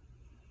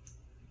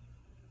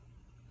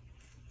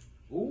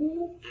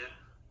 Ooh. Yeah, I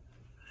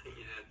think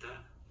you heard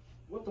that.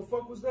 What the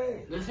fuck was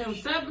that? That's him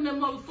stabbing that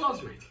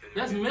motherfucker.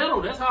 That's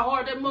metal. That's how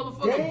hard that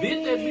motherfucker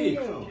bit that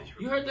bitch.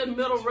 You heard that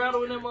metal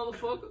rattle in that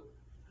motherfucker?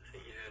 I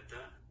think you heard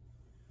that.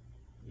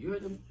 You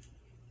heard them?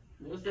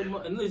 That's that.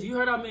 And listen, you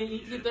heard how many? He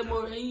hit that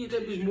more. He hit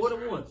that bitch more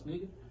than once,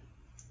 nigga.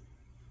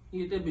 He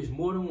hit that bitch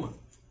more than once.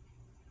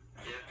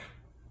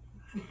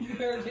 Yeah. You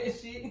heard that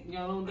shit?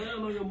 Got on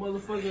down on your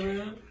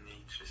motherfucking ass.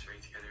 Just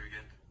right together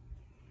again.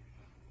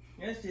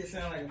 That shit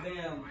sound like a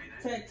damn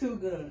tattoo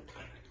gun.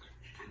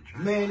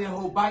 Man, that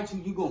whole bite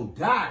you, you gonna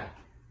die.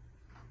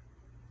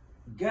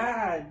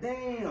 God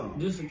damn.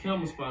 This a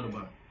camera spot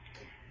about.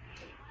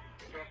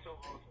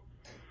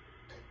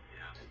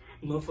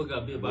 Motherfucker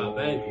got bit by a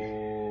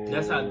baby.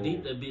 That's how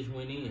deep that bitch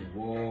went in.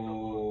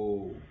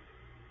 Whoa.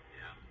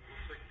 Yeah.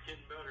 Looks like it's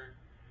getting better.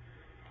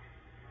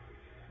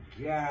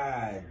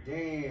 God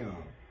damn.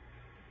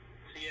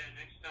 So yeah,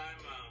 next time,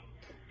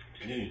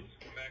 2 days.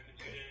 Come back in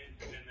 2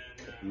 days,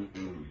 and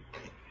then.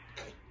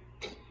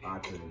 I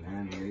couldn't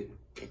handle it.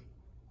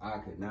 I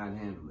could not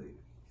handle it.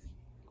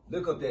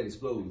 Look up that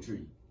exploding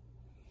tree.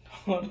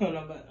 Hold on,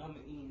 I'm gonna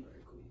end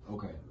very quick.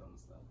 Okay.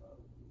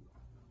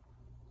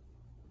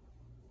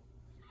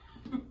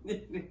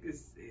 This nigga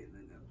said,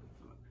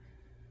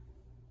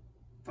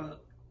 fuck.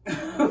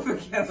 I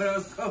forgot what I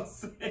was gonna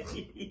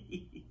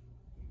say.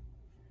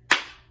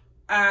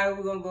 Alright,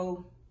 we're gonna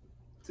go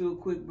to a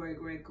quick break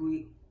right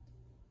quick.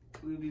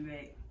 We'll be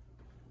back.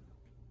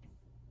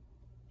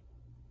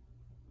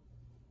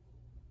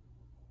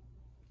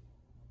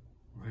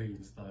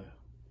 Reagan style.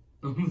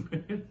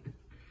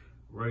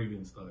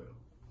 Reagan style.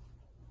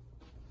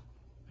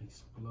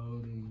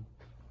 Exploding.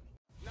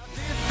 Now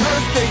this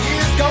Thursday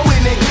is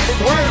going to get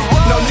worse.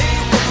 No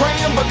need for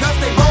praying because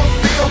they both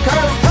feel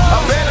cursed. A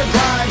better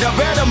grind, a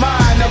better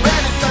mind, a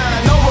better sign.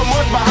 No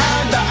remorse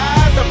behind the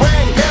eyes, a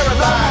brain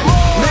paralyzed.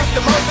 Mixed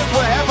emotions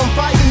will have them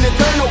fighting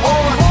eternal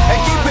wars. And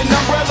keeping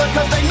umbrella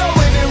cause they know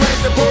when it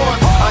rains it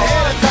pours.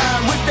 Ahead of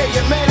time, wish they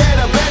had met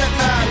at a better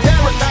time.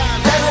 Terror time,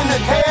 telling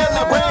the tale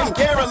of Brand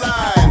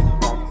Caroline.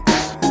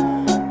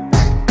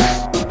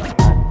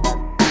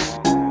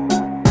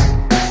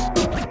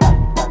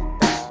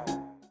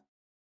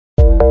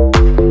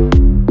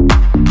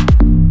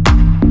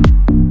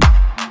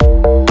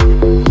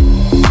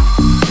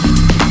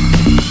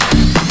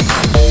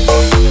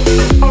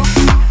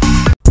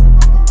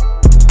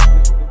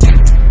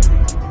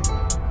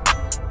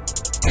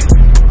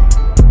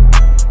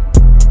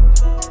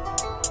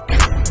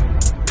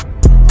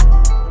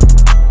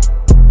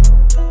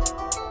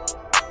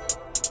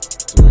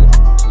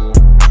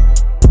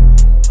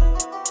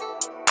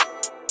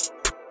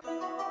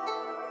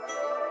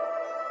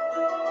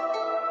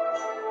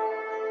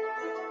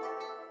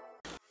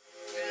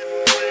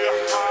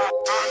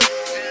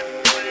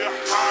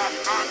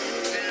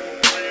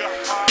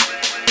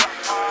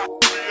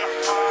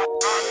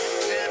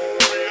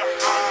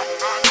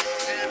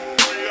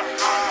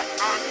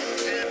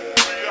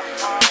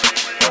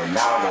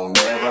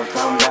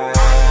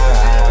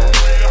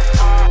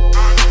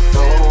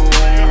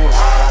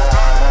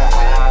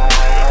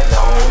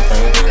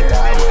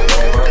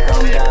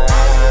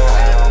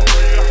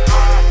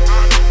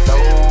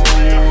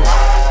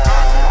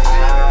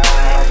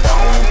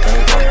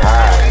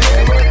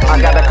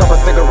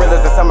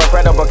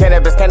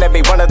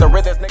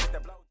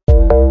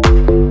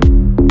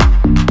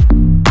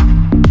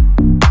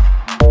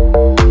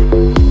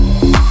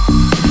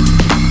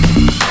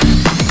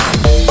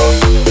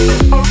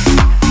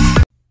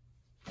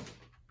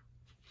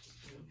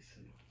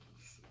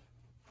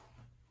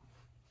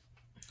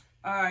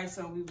 Alright,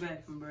 so we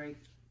back from break.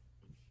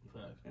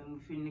 And we're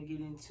finna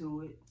get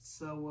into it.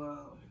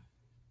 So,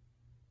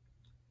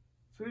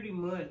 pretty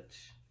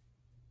much,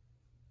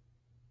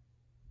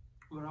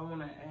 what I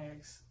want to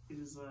ask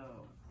is,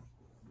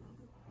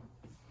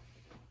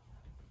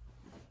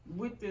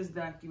 with this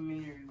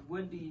documentary,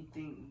 what do you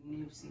think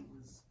Nipsey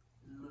was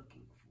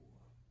looking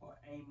for or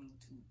aiming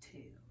to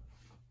tell?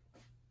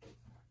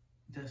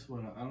 That's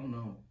what I don't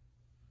know.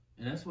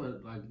 And that's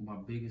what like my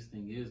biggest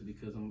thing is,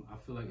 because I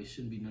feel like it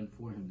shouldn't be nothing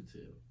for him to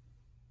tell.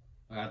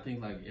 Like I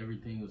think like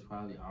everything was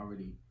probably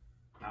already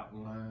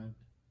outlined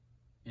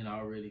and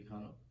already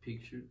kind of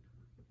pictured.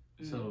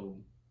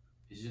 So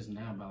it's just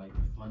now about like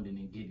the funding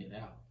and getting it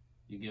out.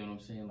 You get what I'm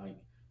saying? Like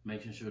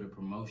making sure the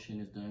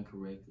promotion is done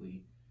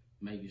correctly,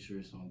 making sure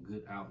it's on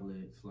good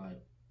outlets.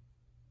 Like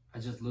I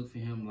just look for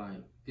him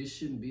like this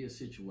shouldn't be a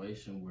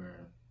situation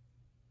where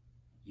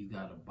you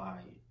gotta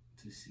buy it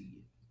to see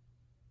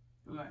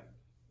it. Right.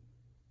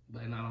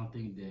 But and I don't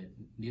think that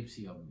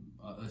Nipsey or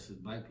us as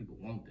black people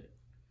want that.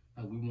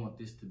 Like we want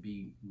this to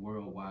be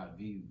worldwide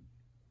viewed.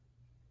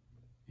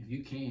 If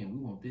you can, we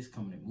want this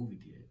coming in movie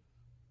theater.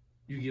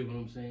 You get what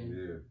I'm saying?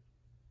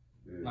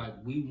 Yeah. Like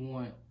we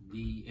want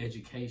the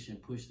education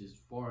pushed as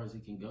far as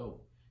it can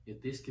go.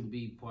 If this can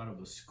be part of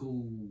a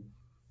school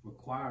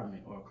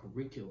requirement or a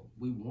curriculum,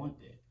 we want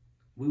that.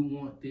 We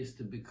want this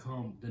to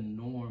become the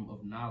norm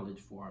of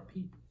knowledge for our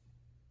people.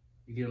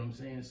 You get what I'm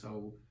saying?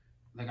 So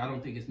like, I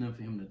don't think it's nothing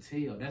for him to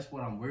tell. That's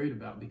what I'm worried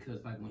about,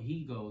 because like when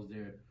he goes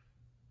there,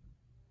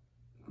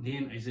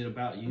 then is it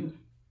about you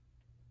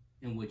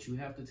and what you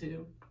have to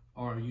tell?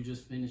 Or are you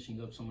just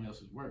finishing up someone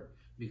else's work?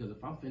 Because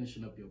if I'm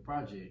finishing up your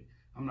project,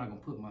 I'm not going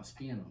to put my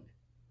skin on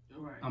it.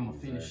 Right. I'm going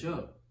to finish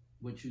up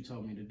what you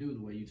told me to do the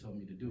way you told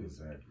me to do it.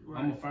 Exactly.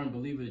 Right. I'm a firm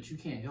believer that you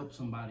can't help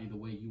somebody the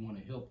way you want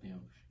to help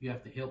them. You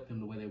have to help them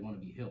the way they want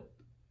to be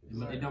helped.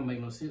 Exactly. It don't make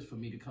no sense for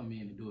me to come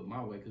in and do it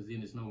my way because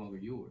then it's no longer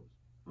yours.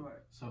 Right.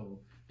 So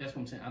that's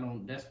what I'm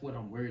saying. That's what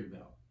I'm worried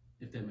about,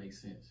 if that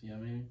makes sense. You know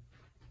what I mean?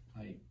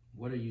 Like,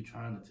 what are you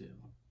trying to tell?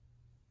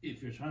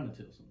 If you're trying to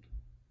tell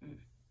something.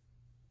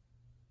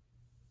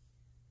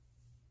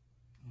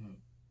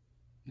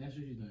 That's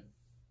what you think.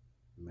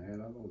 Man,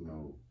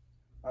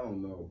 I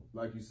don't know.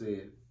 Like you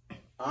said,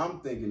 I'm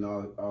thinking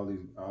all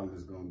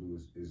this gonna do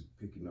is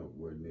picking up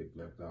where Nip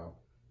left off,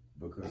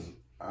 because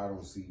I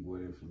don't see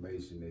what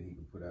information that he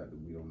can put out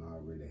that we don't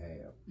already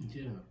have.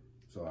 Yeah.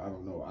 So I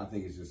don't know. I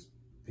think it's just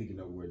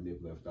picking up where Nip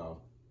left off,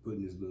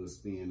 putting his little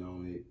spin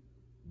on it,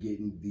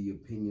 getting the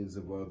opinions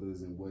of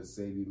others and what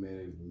Sebi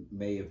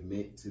may have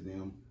meant to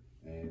them,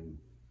 and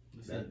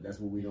that's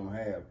what we don't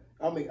have.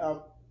 I mean,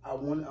 I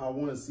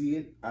want to see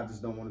it. I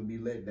just don't want to be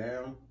let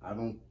down. I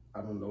don't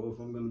know if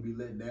I'm gonna be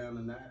let down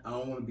or not. I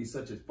don't want to be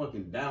such a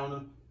fucking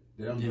downer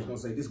that I'm just gonna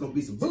say this gonna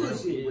be some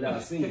bullshit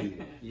without seeing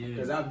it.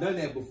 Because I've done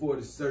that before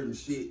to certain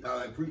shit.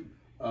 Like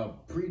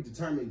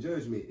predetermined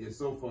judgment is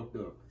so fucked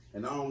up,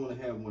 and I don't want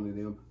to have one of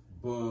them.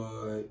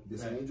 But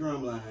this ain't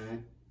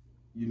Drumline.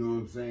 You know what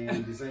I'm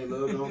saying? This ain't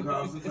Love Don't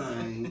Cost a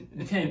Thing.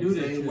 You can't do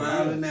that. This ain't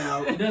Wildin'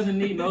 Out. It doesn't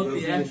need no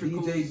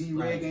theatrical. DJ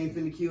D-Rag ain't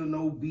finna kill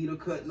no beat or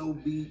cut no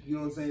beat. You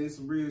know what I'm saying? It's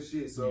some real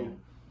shit. So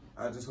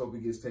I just hope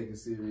it gets taken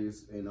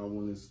serious, and I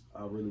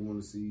really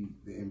want to see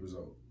the end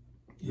result.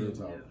 Real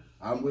talk.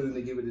 I'm willing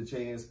to give it a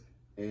chance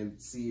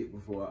and see it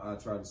before I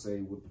try to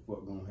say what the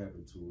fuck gonna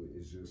happen to it.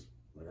 It's just,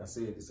 like I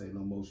said, this ain't no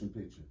motion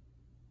picture.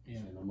 This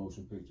ain't no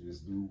motion picture.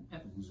 This dude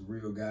was a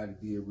real guy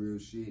that did real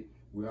shit.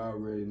 We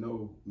already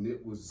know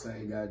Nip was the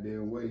same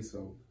goddamn way,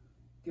 so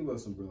give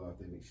us some real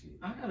authentic shit.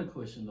 I got a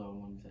question though I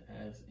wanted to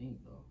ask Ink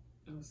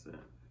though. What's that?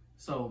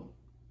 So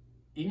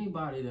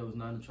anybody that was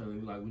not in the trailer,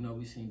 like we know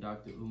we seen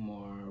Dr.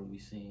 Umar, we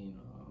seen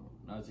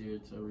Nazir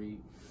Tariq,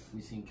 we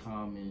seen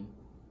Common,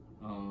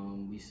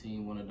 we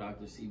seen one of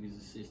Dr. Sebi's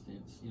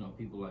assistants, you know,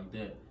 people like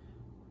that.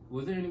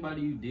 Was there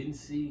anybody you didn't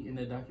see in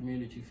that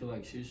documentary that you feel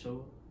like should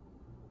show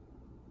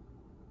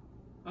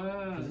up?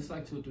 Because it's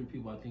like 2 or 3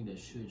 people I think that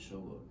should show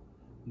up.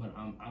 But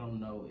I don't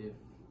know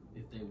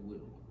if they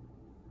will.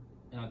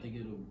 And I think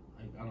it'll,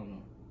 like, I don't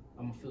know.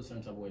 I'm going to feel a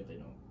certain type of way if they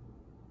don't.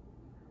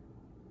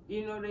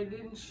 You know, they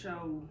didn't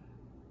show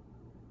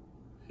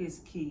his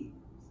kids.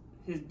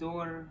 His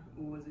daughter,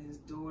 or was it his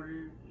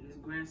daughter, his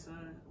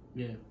grandson?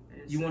 Yeah.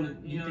 You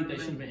think they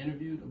should have been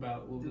interviewed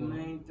about what was going on?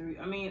 The main 3.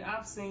 I mean,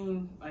 I've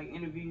seen, like,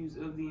 interviews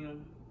of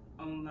them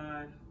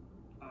online,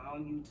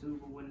 on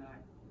YouTube or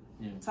whatnot,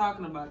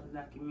 talking about the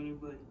documentary,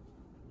 but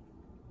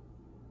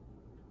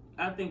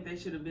I think they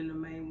should have been the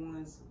main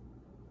ones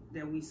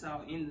that we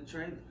saw in the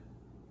trailer.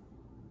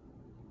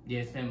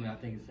 Yeah, his family. I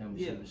think his family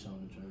should have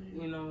shown the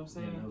trailer. You know what I'm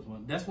saying? Yeah, that was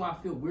one. That's why I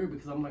feel weird,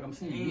 because I'm like, I'm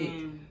seeing Nick.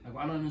 Like,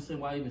 I don't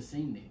understand why I even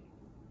seen Nick.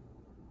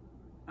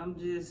 I don't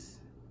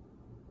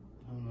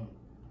know.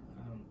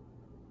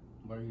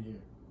 Why are you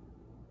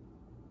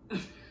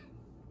here?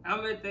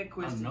 I'm at that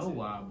question. I know too.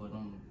 why, but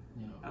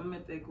you know. I'm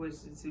at that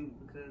question too,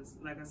 because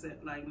like I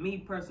said, like me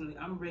personally,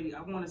 I'm ready.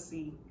 I want to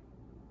see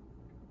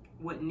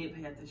what Nip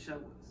had to show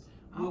us.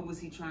 What was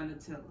he trying to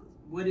tell us?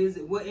 What is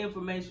it? What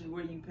information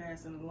were you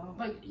passing along?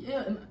 Like,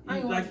 yeah,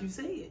 and like you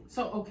said.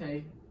 So,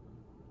 okay.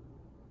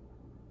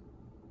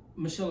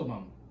 Michelle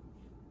Obama.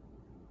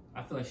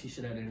 I feel like she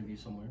should have an interview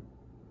somewhere.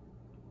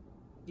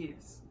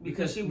 Yes,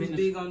 because she was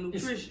big on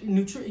nutrition.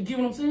 You get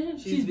what I'm saying?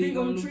 She's big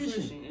on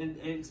nutrition.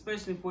 And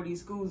especially for these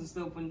schools and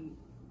stuff. When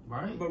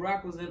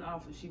Barack was in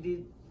office, she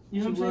did.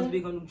 You know she was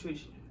big on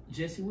nutrition.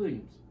 Jesse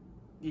Williams.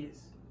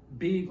 Yes.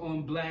 Big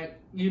on black,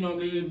 you know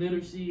what I mean,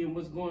 literacy and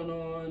what's going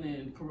on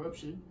and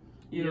corruption.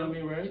 You know what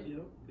I mean, right?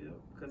 Yep.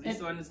 Because he's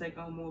starting to take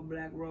on more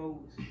black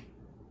roles.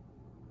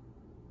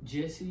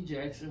 Jesse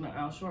Jackson and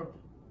Al Sharpton.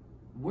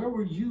 Where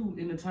were you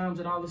in the times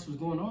that all this was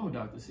going on with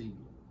Dr. Sebi?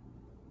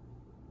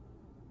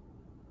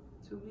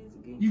 Too busy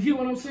again. You get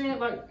what I'm saying?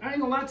 Like, I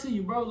ain't gonna lie to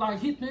you, bro. Like,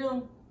 hit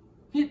them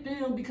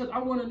because I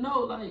want to know,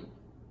 like,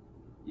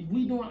 if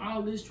we doing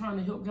all this trying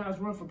to help guys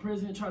run for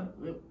president,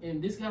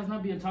 and this guy's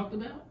not being talked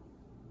about?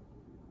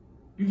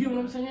 You get what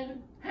I'm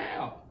saying?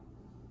 How?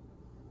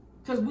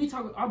 Because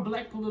our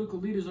black political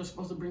leaders are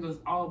supposed to bring us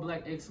all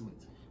black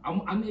excellence.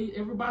 I need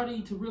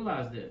everybody to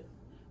realize that.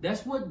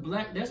 That's what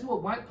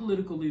white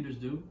political leaders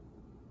do.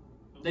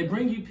 They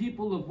bring you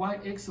people of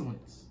white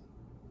excellence.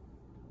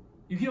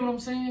 You get what I'm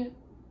saying?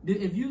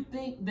 If you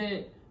think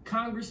that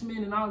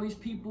congressmen and all these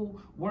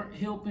people weren't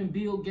helping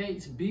Bill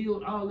Gates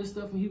build all this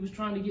stuff when he was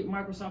trying to get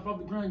Microsoft off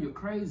the ground, you're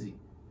crazy.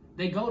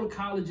 They go to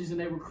colleges and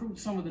they recruit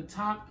some of the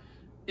top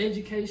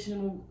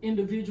educational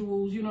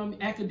individuals, you know what I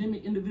mean,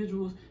 academic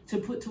individuals to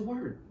put to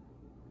work.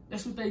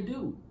 That's what they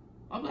do.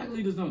 Our black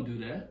leaders don't do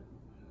that.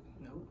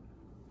 Nope.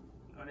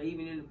 Are they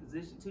even in a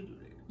position to do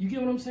that? You get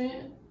what I'm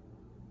saying?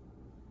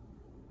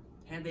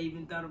 Had they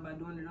even thought about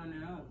doing it on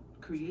their own,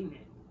 creating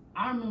it?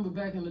 I remember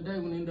back in the day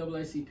when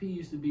NAACP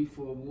used to be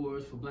for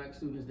awards for black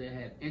students that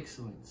had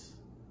excellence.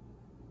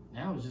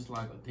 Now it's just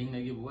like a thing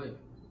they give away.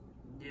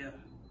 Yeah.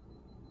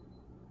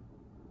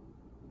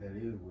 That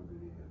is what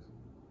it is.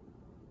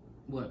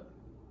 What?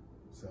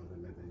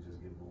 Something that they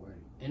just give away.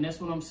 And that's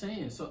what I'm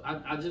saying. So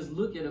I just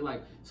look at it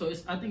like, so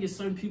I think it's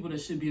certain people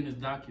that should be in this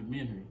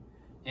documentary.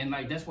 And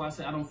like, that's why I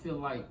say I don't feel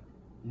like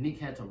Nick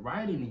had to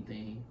write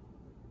anything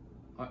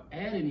or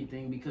add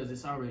anything because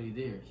it's already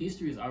there.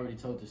 History has already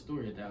told the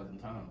story 1,000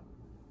 times.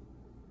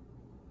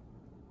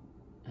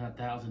 In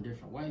 1,000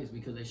 different ways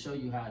because they show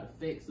you how it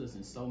affects us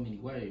in so many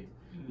ways.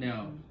 Mm-hmm.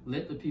 Now,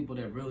 let the people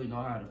that really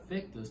know how it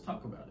affects us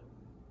talk about it.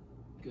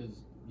 Because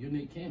you're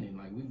Nick Cannon.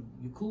 Like,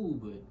 you cool,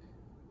 but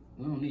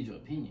we don't need your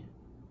opinion.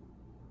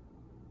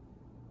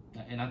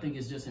 And I think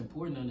it's just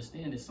important to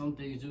understand that some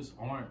things just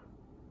aren't.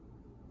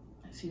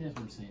 See, that's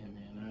what I'm saying,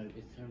 man.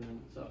 It's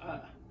turning. So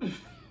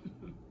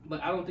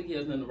but I don't think he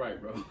has nothing to write,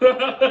 bro.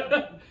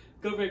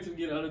 Go back to the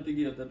beginning. I don't think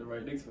he has nothing to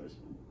write. Next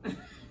question.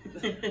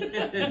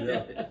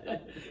 Yeah.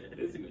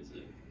 That's a good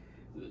shit.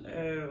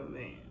 Oh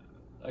man,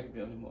 I could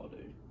be on him all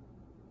day.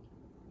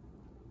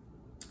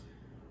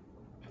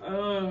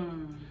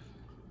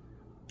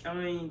 I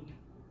mean,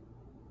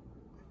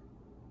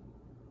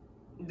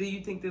 do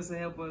you think this will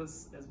help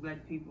us as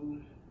Black people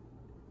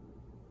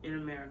in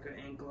America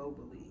and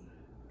globally?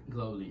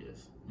 Globally,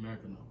 yes.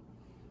 America, no.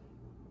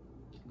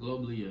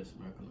 Globally, yes.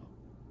 America, no.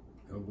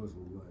 Help us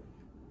with what?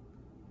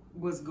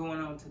 What's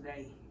going on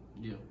today?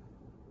 Yeah.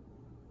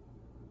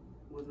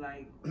 With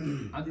like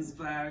this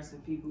virus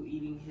and people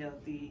eating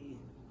healthy,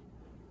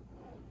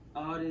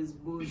 all this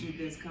bullshit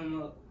that's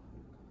come up.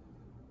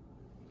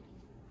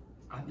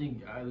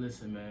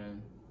 Listen,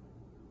 man,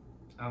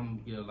 I'm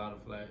gonna get a lot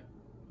of flack,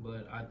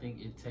 but I think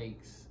it's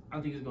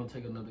gonna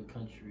take another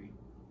country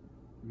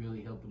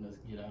really helping us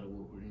get out of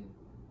what we're in.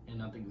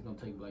 And I think it's gonna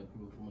take Black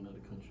people from another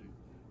country.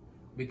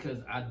 Because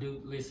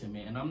listen,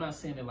 man, and I'm not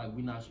saying that like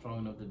we're not strong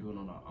enough to do it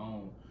on our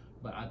own,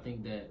 but I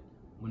think that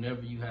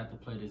whenever you have to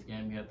play this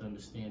game, you have to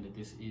understand that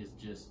this is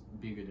just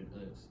bigger than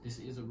us. This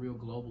is a real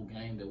global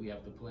game that we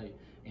have to play,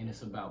 and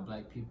it's about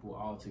Black people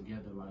all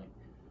together, like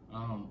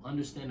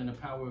understanding the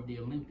power of the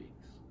Olympics.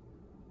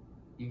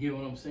 You get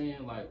what I'm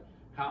saying? Like,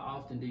 how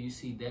often do you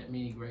see that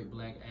many great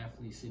Black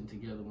athletes sitting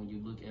together when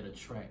you look at a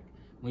track?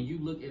 When you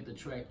look at the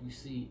track, you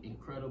see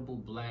incredible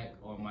Black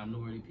or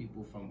minority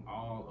people from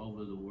all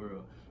over the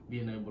world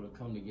being able to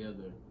come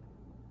together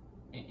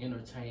and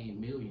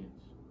entertain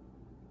millions.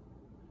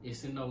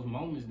 It's in those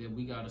moments that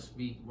we gotta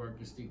speak, work,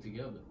 and stick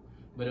together.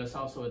 But it's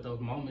also at those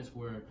moments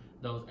where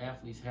those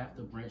athletes have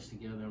to branch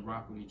together and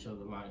rock with each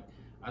other. Like,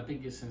 I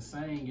think it's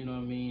insane, you know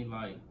what I mean?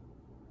 Like,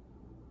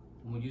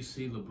 when you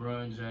see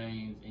LeBron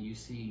James and you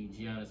see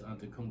Giannis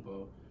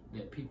Antetokounmpo,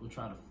 that people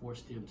try to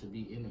force them to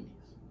be enemies.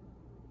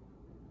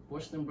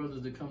 Force them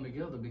brothers to come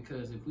together,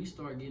 because if we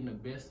start getting the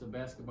best of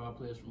basketball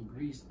players from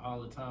Greece all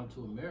the time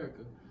to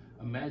America,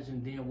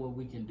 imagine then what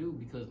we can do,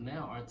 because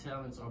now our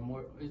talents are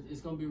more,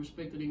 it's going to be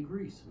respected in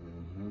Greece.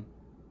 Mm-hmm.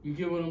 You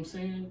get what I'm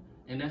saying?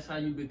 And that's how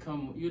you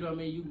become, you know what I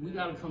mean? We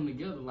got to come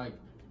together. Like,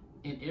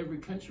 in every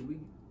country,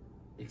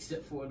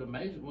 except for the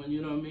major one,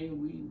 you know what I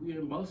mean? We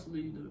are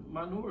mostly the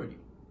minority.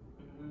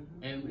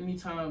 Mm-hmm. And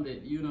anytime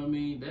that, you know what I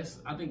mean,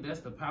 I think that's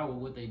the power of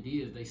what they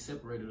did, is they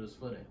separated us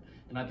for that.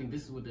 And I think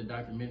this is what the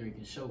documentary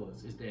can show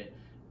us, is that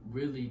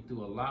really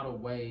through a lot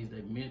of ways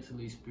they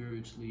mentally,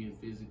 spiritually, and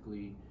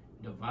physically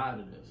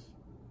divided us.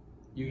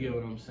 You get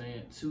what I'm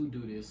saying? To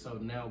do this, so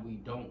now we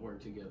don't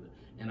work together.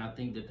 And I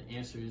think that the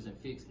answer isn't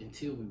fixed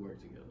until we work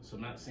together. So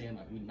not saying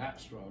like we're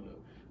not strong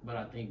enough, but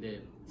I think that,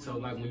 so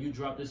like when you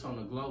drop this on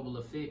a global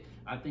effect,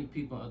 I think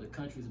people in other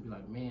countries will be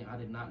like, man, I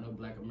did not know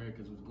Black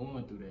Americans was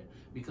going through that.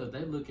 Because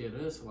they look at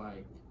us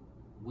like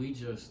we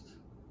just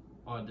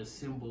are the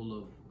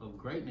symbol of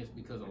greatness,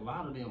 because a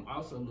lot of them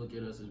also look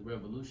at us as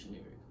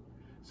revolutionaries.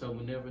 So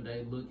whenever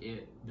they look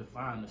at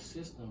defying the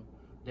system,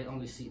 they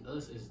only see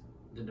us as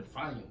the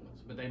defiant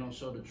ones, but they don't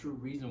show the true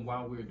reason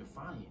why we're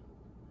defiant.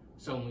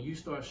 So when you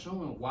start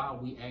showing why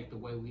we act the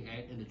way we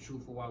act and the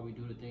truth of why we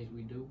do the things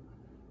we do,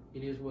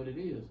 it is what it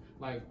is.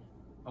 Like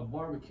a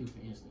barbecue, for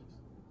instance.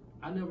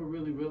 I never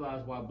really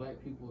realized why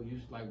Black people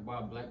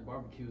why Black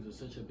barbecues are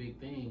such a big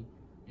thing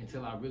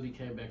until I really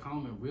came back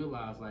home and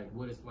realized like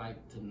what it's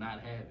like to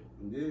not have it.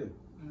 Yeah.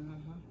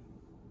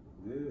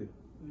 Mm-hmm. Yeah.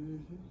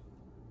 Mm-hmm.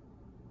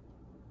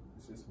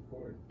 It's just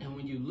important. And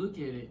when you look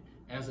at it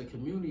as a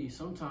community,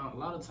 a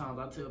lot of times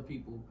I tell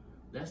people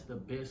that's the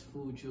best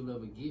food you'll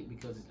ever get,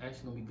 because it's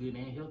actually gonna be good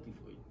and healthy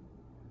for you.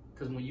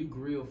 Because when you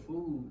grill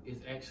food,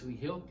 it's actually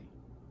healthy.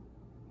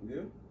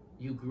 Yeah.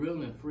 You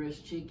grilling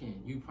fresh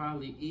chicken. You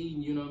probably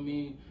eating, you know what I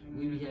mean? Mm-hmm.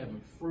 We be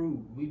having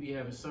fruit. We be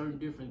having certain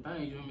different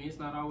things, you know what I mean? It's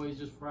not always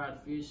just fried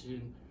fish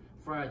and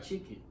fried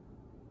chicken.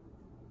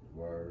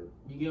 Word.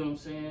 You get what I'm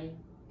saying?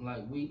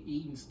 Like, we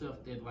eating stuff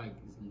that like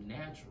is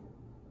natural.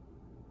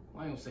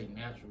 Well, I ain't gonna say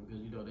natural,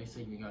 because you know they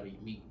say you gotta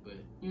eat meat, but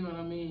you know what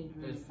I mean?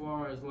 Mm-hmm. As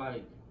far as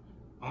like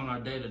on our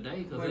day to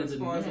day, because as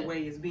far as the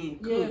way it's being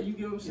cooked, yeah, you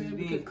get what I'm saying?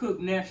 It's being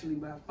cooked naturally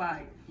by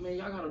fire. Man,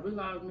 y'all gotta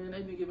realize, man,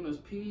 they been giving us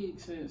pig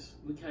since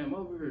we came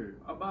over here.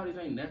 Our bodies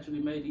ain't naturally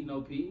made to eat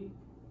no pig.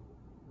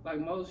 Like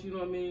most, you know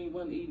what I mean,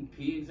 wasn't eating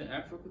pigs in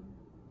Africa.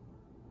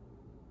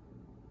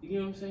 You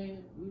know what I'm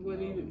saying? We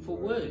wasn't even, for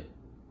what?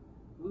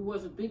 We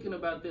wasn't thinking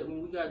about that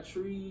when we got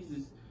trees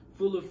that's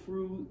full of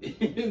fruit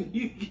and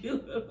you get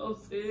what I'm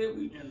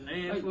saying? And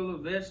land full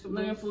of vegetables.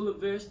 Land full of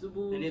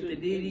vegetables. And if they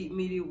did eat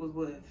meat, it was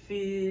what?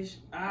 Fish,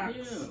 ox.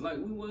 Yeah, like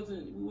we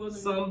wasn't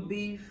some really,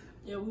 beef.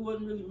 Yeah, we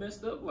wasn't really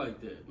messed up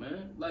like that,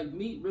 man. Like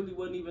meat really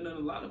wasn't even in a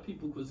lot of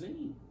people's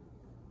cuisine.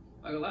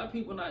 Like a lot of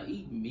people not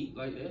eating meat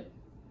like that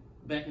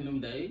back in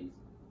them days.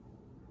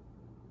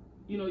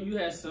 You know, you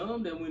had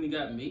some that went and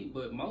got meat,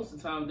 but most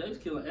of the time they was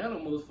killing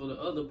animals for the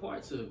other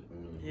parts of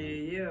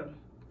it. Yeah.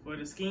 For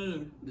the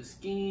skin. The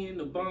skin,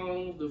 the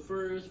bones, the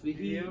furs, the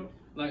heat. Yeah.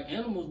 Like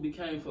animals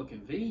became for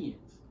convenience.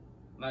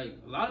 Like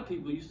a lot of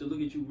people used to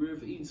look at you weird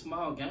for eating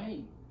small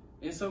game.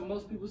 And so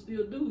most people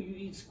still do. You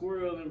eat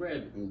squirrel and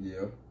rabbit.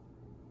 Yeah.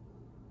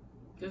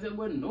 Because that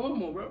wasn't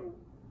normal, bro.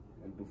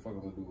 What the fuck am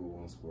I gonna do with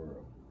one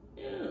squirrel?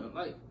 Yeah,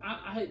 like,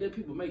 I hate that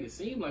people make it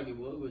seem like it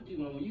was, but, you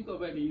know, when you go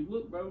back and you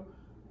look, bro,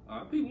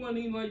 people wasn't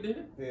eating like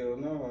that. Hell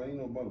no, ain't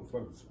no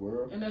motherfucking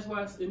squirrel. And that's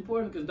why it's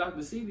important, because Dr.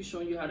 Sebi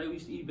showing you how they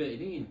used to eat back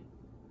then.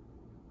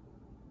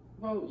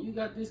 Bro, you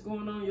got this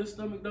going on, your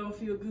stomach don't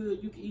feel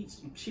good, you can eat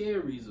some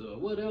cherries or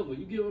whatever,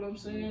 you get what I'm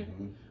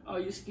saying? Oh,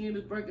 your skin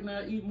is breaking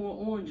out, eat more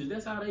oranges.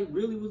 That's how they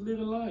really was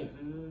living life.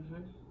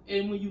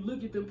 And when you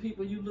look at them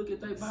people, you look at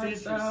their body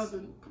styles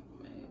and,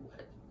 man,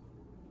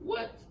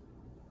 what?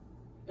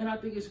 And I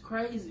think it's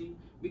crazy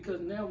because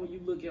now when you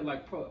look at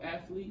like pro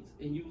athletes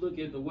and you look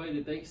at the way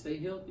that they stay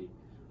healthy,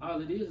 all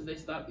it is they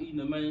stop eating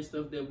the main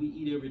stuff that we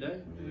eat every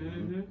day.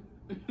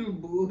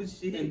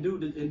 Bullshit. And do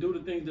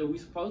the things that we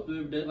supposed to do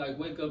every day, like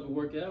wake up and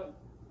work out.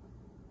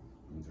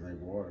 And drink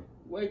water.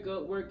 Wake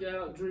up, work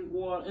out, drink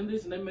water. And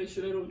listen, they make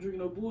sure they don't drink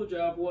no bull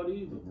job water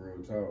either.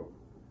 Real talk.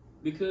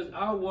 Because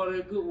our water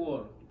is good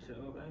water. Sure,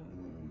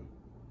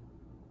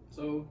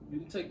 So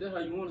you can take that how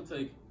you want to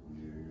take it.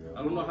 Yeah,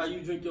 I don't know how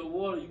you drink your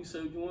water. You can say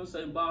what you want to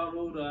say,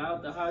 bottled or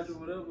out the hydrant,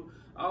 whatever.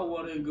 Our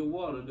water ain't good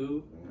water,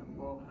 dude.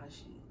 Boil my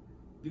shit.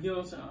 You get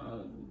what I'm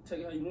saying? Take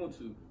it how you want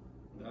to.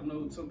 I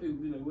know some people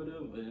be like,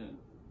 whatever, man.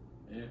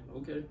 Yeah,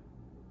 okay.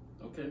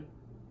 Okay.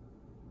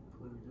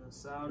 Put a little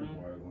salt in.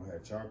 Water gonna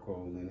have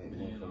charcoal in it.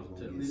 Man, Motherfuckers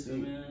gonna get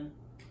listen, sick. man.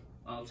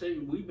 I'll tell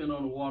you, we've been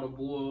on the water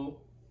boil.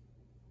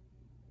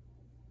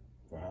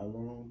 For how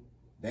long?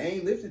 They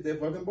ain't lifted that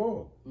fucking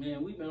ball.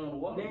 Man, we've been on the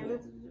water boil.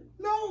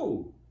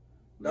 No.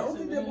 I don't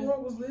think that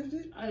ball was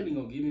lifted. I ain't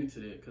even gonna get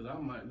into that because I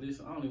might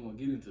listen. I don't even want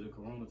to get into the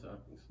corona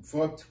topics.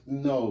 Fuck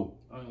no.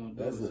 I don't want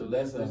to do That's it.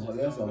 So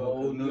that's a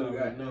whole nother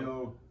goddamn.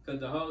 goddamn. Because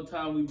the whole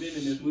time we've been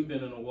in this, we've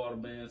been in a water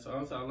ban. So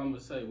that's all I'm gonna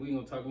say. We ain't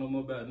gonna talk no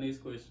more about it. Next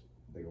question.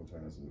 They gonna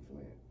turn us into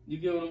Flint. You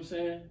get what I'm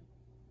saying?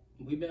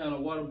 We've been having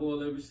a water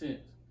boil ever since.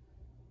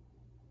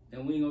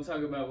 And we ain't gonna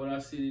talk about what our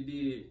city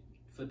did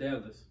for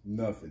Dallas.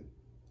 Nothing.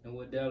 And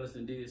what Dallas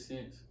did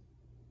since.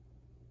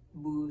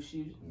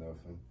 Bullshit.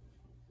 Nothing.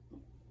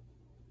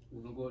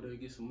 We're gonna go out there and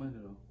get some money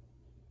though.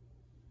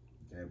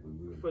 That we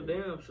will. For do.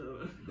 damn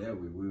sure. That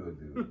we will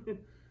do.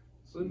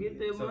 We'll get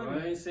that So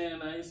money. I ain't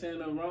saying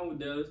nothing wrong with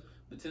Dallas,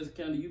 but Tessa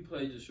County, you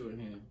played your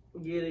shorthand.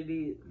 Yeah, they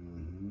did.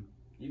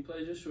 You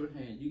played your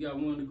shorthand. You got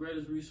one of the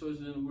greatest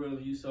resources in the world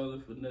and you sold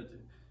it for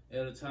nothing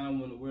at a time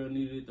when the world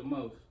needed it the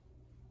most.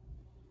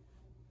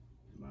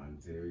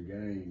 Monetary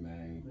gain,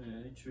 man.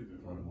 Man, they tripping,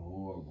 bro. Fucking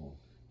horrible.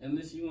 And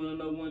listen, you want to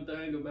know one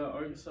thing about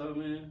Arkansas,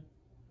 man?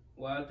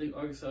 Why I think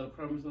Arkansas the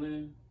promised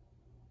land?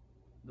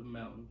 The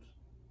mountains.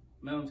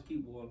 Mountains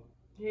keep water.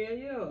 Yeah,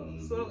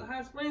 yeah. So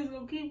hot springs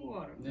gonna keep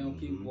water. They don't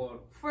keep water.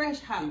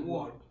 Fresh hot Keep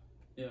water.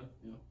 Yeah,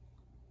 yeah.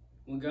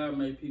 When God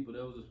made people,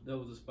 that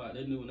was a spot.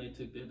 They knew when they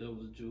took that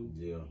was a jewel.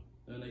 Yeah.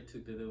 And they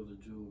took that was a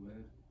jewel,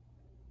 man.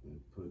 And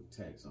put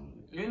tax on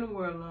it.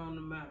 Anywhere along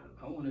the mountain.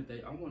 I wanted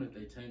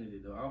they tainted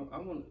it though. I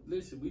want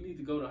listen. We need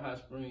to go to Hot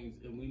Springs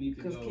and we need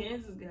to go. Cause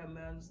Kansas got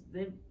mountains.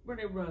 Where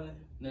they run?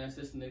 Nah,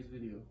 that's the next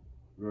video.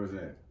 Where's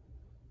that?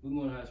 We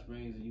going to Hot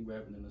Springs and you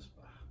rapping in the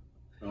spot.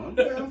 Oh, I'm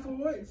down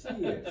for it.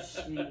 Shit.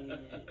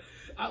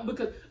 Shit.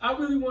 Because I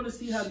really want to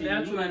see how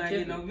natural. You might not it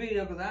get no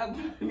video because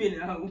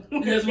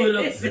I'm That's what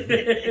I'm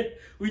saying.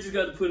 We just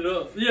got to put it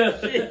up.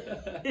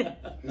 Yeah.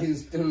 You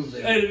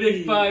stupid. Hey, the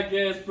next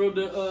podcast from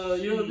the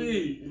you know what I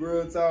mean?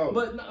 Real talk.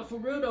 But nah, for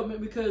real though, man,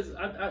 because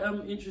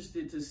I'm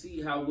interested to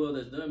see how well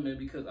that's done, man.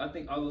 Because I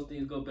think all those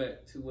things go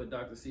back to what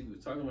Dr. Sebi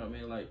was talking about,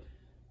 man. Like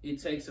it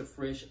takes a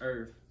fresh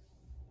earth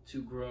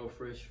to grow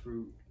fresh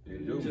fruit,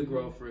 to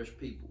grow fresh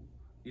people.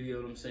 You get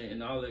what I'm saying?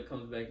 And all that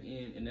comes back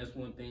in, and that's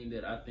one thing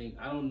that I think,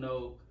 I don't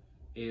know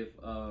if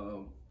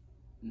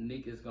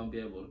Nick is going to be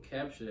able to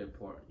capture that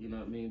part, you know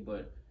what I mean?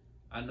 But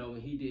I know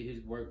when he did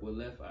his work with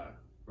Left Eye,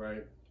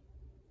 right?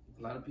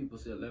 A lot of people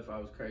said Left Eye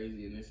was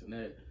crazy and this and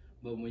that.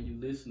 But when you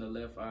listen to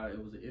Left Eye,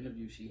 it was an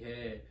interview she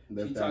had.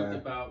 She talked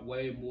about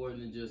way more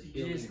than just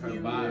healing her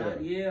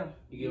body. Yeah.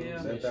 You get what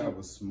I'm saying? Left Eye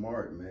was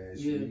smart, man.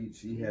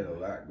 She had a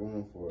lot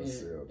going for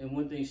herself. And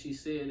one thing she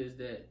said is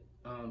that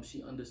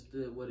she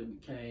understood what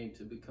it became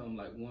to become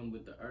like one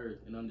with the earth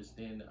and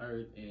understand the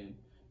earth and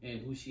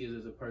who she is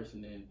as a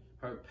person and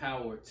her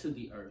power to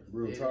the earth.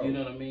 Real talk. You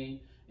know what I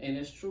mean? And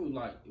it's true,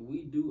 like,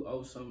 we do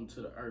owe something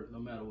to the earth, no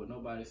matter what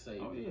nobody say.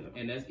 Oh, yeah.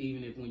 And that's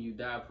even if when you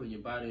die, putting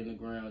your body in the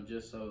ground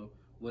just so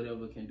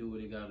whatever can do what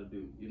it got to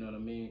do. You know what I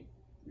mean?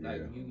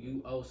 Like,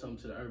 you owe something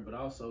to the earth, but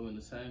also in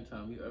the same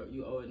time,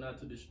 you owe it not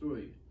to destroy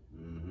it.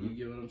 You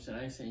get what I'm saying?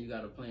 I ain't saying you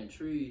got to plant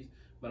trees,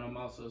 but I'm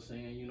also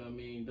saying, you know what I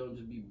mean, don't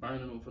just be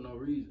burning them for no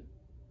reason.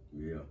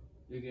 Yeah.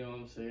 You get what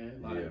I'm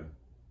saying? Like, yeah.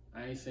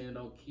 I ain't saying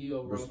don't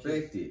kill roaches.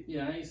 Respect it.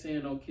 Yeah, I ain't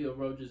saying don't kill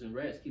roaches and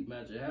rats, keep them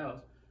out your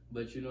house.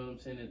 But you know what I'm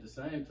saying? At the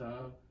same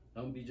time,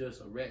 don't be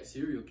just a rat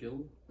serial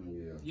killer.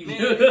 Yeah.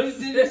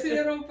 Did you see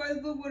that on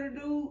Facebook with a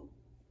dude?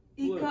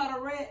 He caught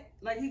a rat.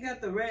 Like, he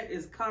got the rat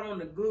is caught on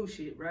the glue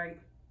shit, right?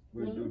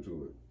 What did you do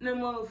to it? That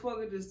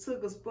motherfucker just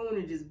took a spoon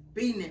and just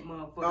beating that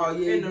motherfucker. Oh,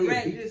 yeah, and the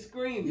rat just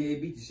screamed. Yeah, he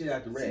beat the shit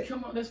out the rat. See,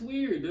 come on, that's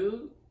weird,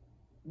 dude.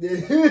 That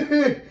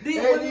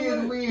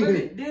is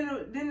weird.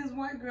 Then this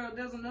white girl,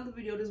 there's another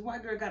video, this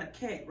white girl got a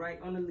cat, right,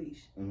 on the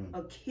leash.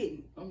 A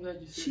kitten. I'm glad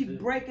you said She that.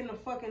 breaking the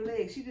fucking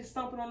leg. She just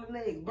stomping on the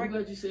leg. I'm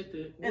glad you said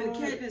that. And the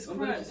cat just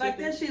cried. Like,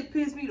 that shit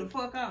pissed me the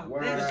fuck off.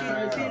 Wow. That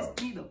shit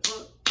pissed me the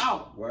fuck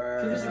off. Wow.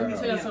 Let me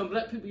tell you something.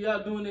 Black people,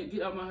 y'all doing that,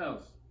 get out my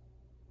house.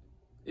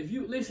 If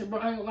you, listen, bro,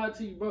 I ain't gonna lie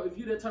to you, bro. If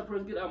you that type of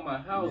person, get out my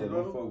house,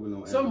 bro. Don't fuck with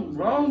no Something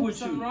wrong with you.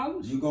 Something wrong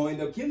with you. You gonna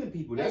end up killing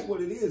people. That's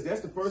what it is. That's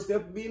the first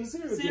step of being a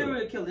serial killer.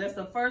 Serial killer. That's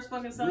the first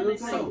fucking sign they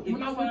say. If you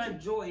find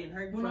joy in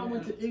hurting. When I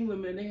went to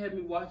England, man, they had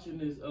me watching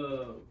this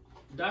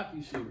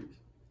docu-series.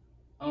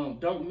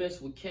 Don't Mess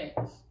with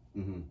Cats.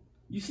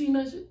 You seen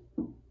that shit?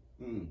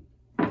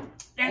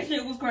 That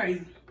shit was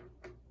crazy.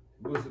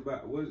 What's it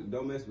about? What is it?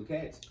 Don't Mess with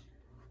Cats?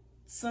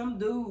 Some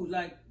dude,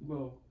 like,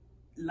 bro,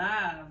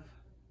 live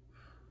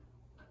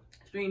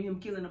streamed him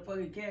killing a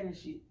fucking cat and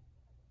shit.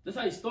 That's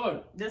how he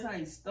started. That's how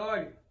he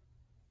started.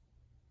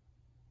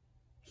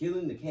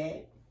 Killing the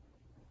cat?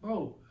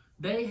 Bro,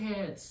 they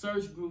had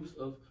search groups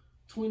of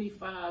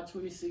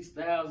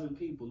 26,000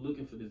 people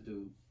looking for this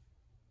dude.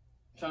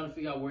 Trying to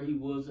figure out where he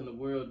was in the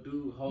world.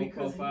 Dude, whole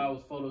profile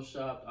was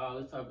photoshopped, all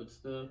this type of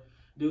stuff.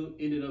 Dude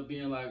ended up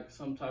being like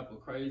some type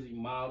of crazy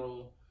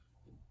model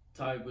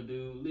type of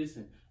dude.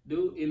 Listen,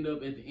 dude ended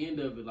up at the end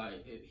of it,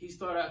 like, he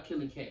started out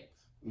killing cats.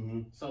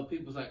 So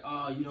people's like,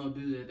 oh, you don't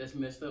do that, that's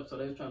messed up. So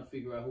they was trying to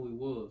figure out who he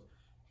was.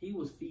 He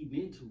was feeding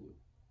into it.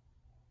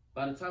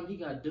 By the time he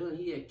got done,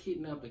 he had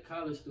kidnapped a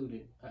college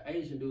student, an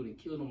Asian dude, and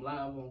killed him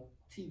live on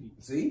TV.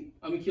 See?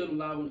 I mean, killed him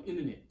live on the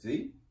internet.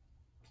 See?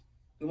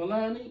 Am I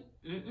lying?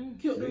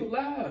 Killed dude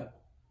live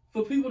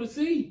for people to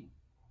see.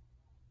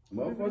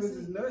 Motherfuckers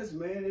is nuts,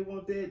 man. They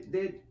want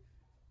that.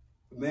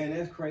 Man,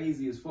 that's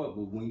crazy as fuck.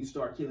 But when you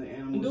start killing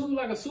animals, dude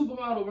like a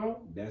supermodel,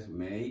 bro. That's,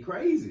 man, he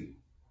crazy.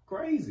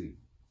 Crazy.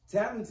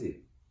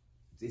 Talented.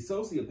 He's a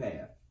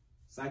sociopath.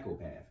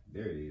 Psychopath.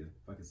 There it is.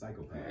 Fucking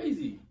psychopath.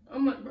 Crazy.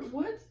 I'm like, bro,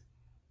 what?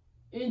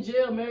 In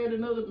jail, married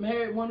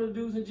one of the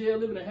dudes in jail,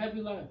 living a happy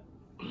life.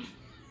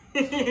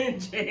 In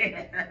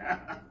jail.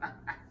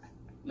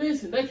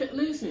 Listen,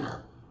 listen.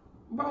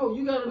 Bro,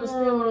 you gotta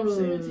understand what I'm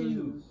saying to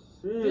you.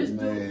 This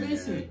dude,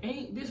 listen,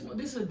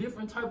 this is a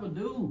different type of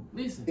dude.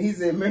 Listen. He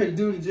said married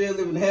dude in jail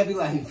living a happy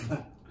life.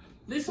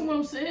 Listen what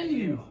I'm saying to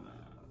you.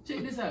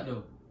 Check this out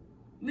though.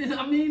 Listen,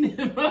 I mean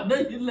it, bro. I know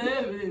you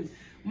laughing.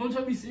 I'm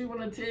trying to be serious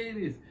when I tell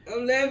you this.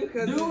 I'm laughing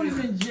because dude is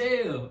in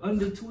jail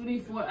under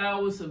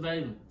 24-hour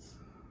surveillance.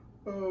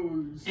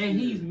 Oh shit. And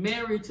he's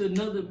married to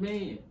another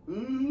man.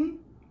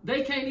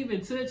 They can't even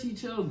touch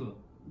each other.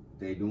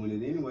 They doing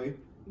it anyway.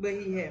 But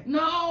he happy.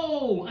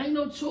 No, ain't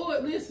no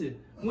choice. Listen,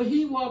 when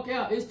he walk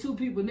out, it's two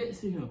people next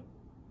to him.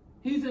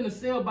 He's in a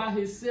cell by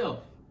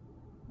himself.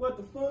 What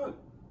the fuck?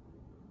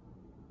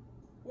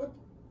 What?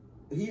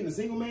 He in a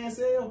single man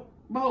cell?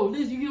 Bro,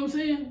 listen, you get what I'm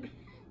saying?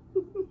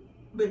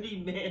 But he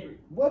married.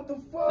 What the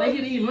fuck? They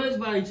can eat lunch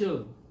by each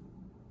other.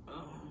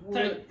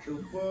 What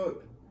the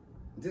fuck?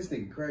 This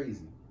nigga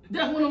crazy.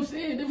 That's what I'm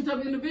saying. Different type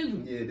of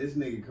individual. Yeah, this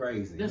nigga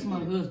crazy. That's my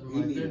husband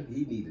right there.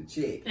 He need a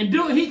check. And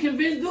dude, he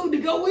convinced dude to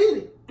go with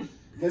it.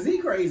 Cause he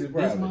crazy,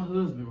 probably. That's my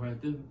husband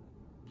right there.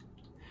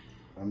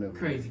 I'm never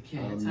crazy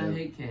cats. I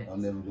hate cats.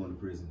 I'm never going to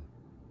prison.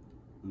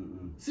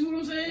 See what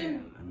I'm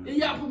saying? And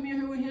y'all put me in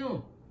here with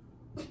him.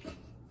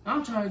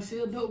 I'm trying to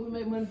sell dope and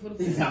make money for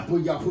the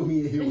family. Y'all put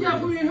me in here. And y'all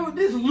put me in here with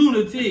this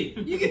lunatic.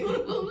 You get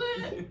what I'm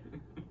saying?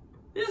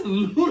 This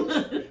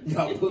lunatic.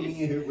 Y'all put me in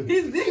here with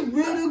this nigga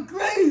real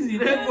crazy.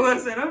 That boy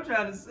said, I'm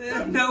trying to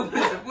sell dope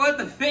and support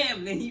the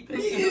family. He put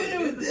me in here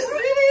with this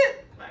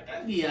idiot.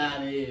 Get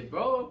out of here,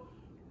 bro.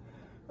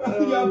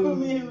 Y'all put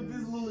me in with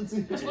this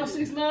lunatic. That's why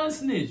 6ix9ine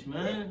snitch,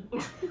 man.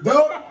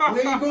 Dope,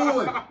 where you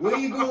going? Where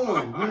you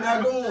going? We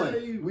not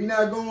going. We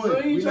not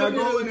going. We not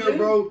going there,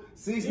 bro.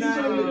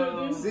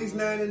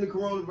 6ix9ine in the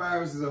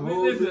coronavirus is a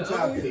whole new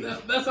topic.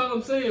 That's all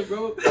I'm saying,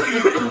 bro. I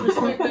don't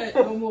respect that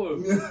no more.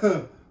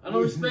 I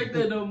don't respect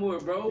that no more,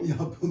 bro.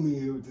 Y'all put me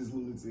in here with this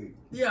lunatic.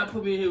 Yeah,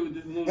 put me in here with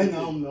this lunatic. And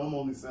I'm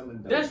only selling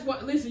dope. That's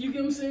what, listen, you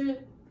get what I'm saying?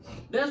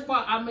 That's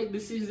why I make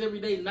decisions every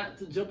day not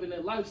to jump in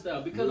that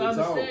lifestyle. Because Real I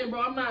understand,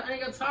 talk. bro, I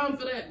ain't got time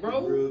for that,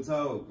 bro. Real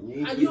talk.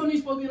 You don't even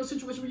supposed to be in a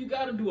situation where you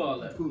gotta do all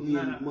that. Put me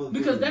in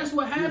Because that's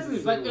what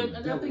happens. Like,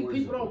 and I think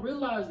people don't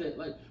realize that.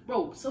 Like,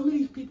 bro, some of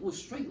these people are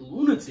straight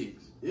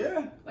lunatics.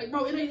 Yeah. Like,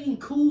 bro, it ain't even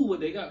cool what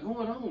they got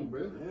going on,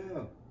 bro.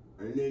 Yeah.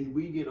 And then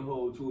we get a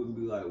hold to it and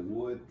be like,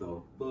 what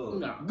the fuck?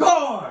 Nah.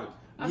 God!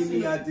 Get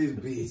me out this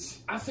bitch.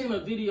 I seen a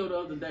video the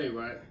other day,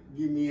 right?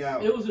 Get me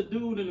out. It was a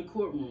dude in the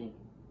courtroom,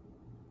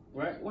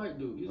 right? White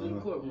dude. He was in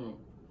the courtroom.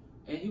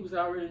 And he was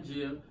already in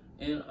jail.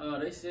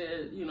 And they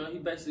said, you know, he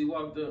basically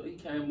walked up. He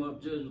came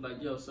up. Judge was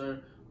like, yo,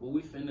 sir, well,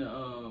 we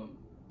finna,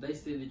 they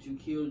said that you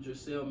killed your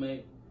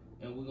cellmate.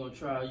 And we're going to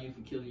try you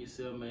for killing your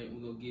cellmate. And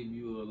we're going to give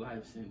you a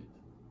life sentence.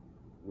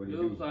 What did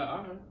He was like, all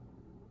right.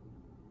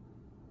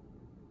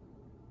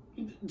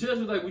 Judge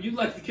was like, would you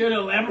like to care to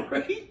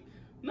elaborate?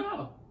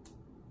 No.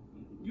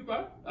 You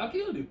right. I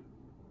killed him.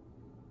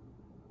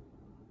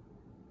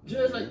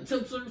 Judge like,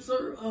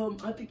 sir,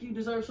 I think you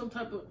deserve some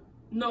type of...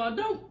 No, I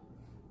don't.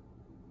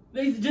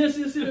 They just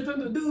sitting there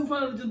talking to the dude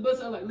finally just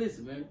bust out like,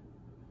 listen, man.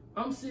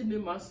 I'm sitting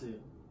in my cell.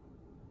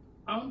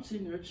 I'm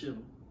sitting here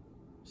chilling.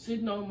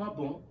 Sitting on my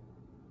bunk.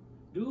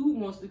 Dude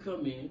wants to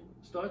come in,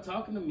 start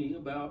talking to me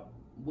about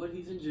what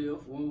he's in jail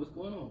for and what's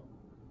going on.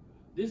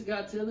 This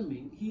guy telling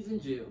me he's in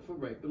jail for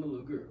raping a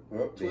little girl.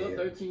 12,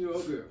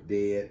 13-year-old girl.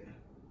 Dead.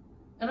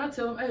 And I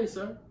tell him, hey,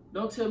 sir,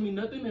 don't tell me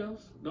nothing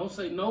else. Don't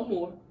say no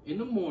more. In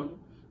the morning,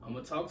 I'm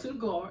going to talk to the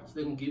guards.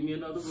 They're going to give me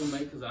another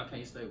roommate because I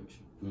can't stay with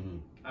you. Mm-hmm.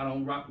 I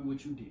don't rock with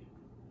what you did.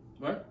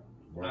 Right?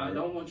 I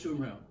don't want you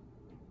around.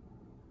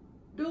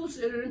 Dude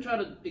sit there and try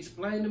to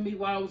explain to me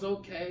why it was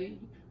okay.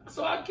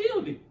 So I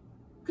killed him.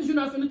 Because you're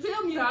not finna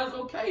tell me how it's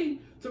okay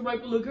to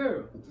rape a little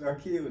girl. I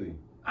killed him.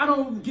 I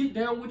don't get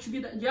down what you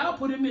get down. Y'all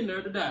put him in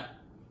there to die.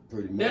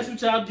 Pretty much. That's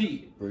what y'all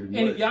did. Pretty much.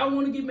 And if y'all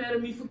want to get mad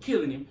at me for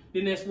killing him,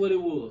 then that's what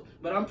it was.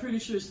 But I'm pretty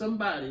sure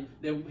somebody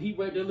that he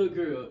raped that little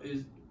girl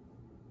is,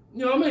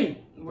 you know what I mean?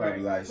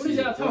 Right. Like, what is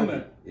y'all talking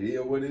about? It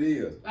is what it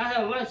is. I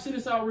had a life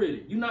sentence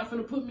already. You're not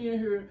finna put me in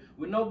here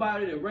with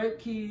nobody that rape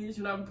kids.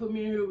 You're not gonna put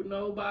me in here with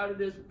nobody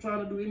that's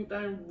trying to do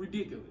anything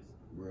ridiculous.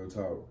 Real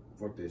talk.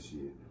 Fuck that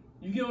shit.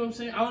 You get what I'm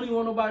saying? I don't even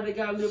want nobody that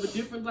gotta live a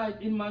different life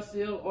in my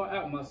cell or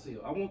out my cell.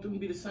 I want them to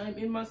be the same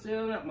in my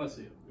cell and out my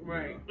cell.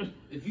 Right.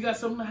 If you got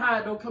something to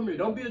hide, don't come here.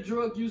 Don't be a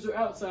drug user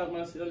outside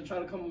my cell and try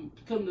to come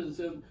to the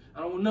cell. I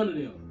don't want none of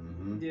them.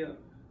 Mm-hmm. Yeah.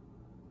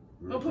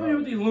 Don't put me here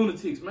with these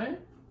lunatics, man.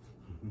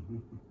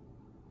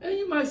 And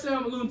you might say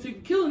I'm a lunatic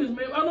for killing this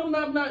man. I know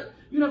I'm not.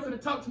 You're not finna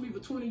talk to me for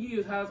 20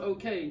 years how it's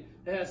okay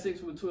to have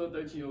sex with a 12,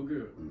 13-year-old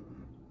girl.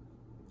 Mm-hmm.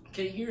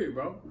 Can't hear it,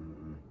 bro.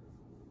 Mm-hmm.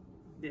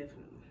 Definitely.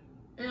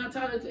 And I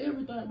tie that to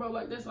everything, bro.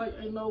 Like, that's like,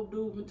 ain't no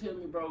dude been telling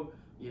me, bro,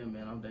 yeah,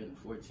 man, I'm dating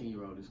a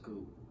 14-year-old. It's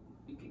cool.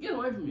 Get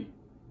away from me.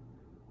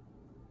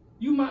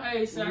 You my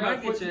age, say I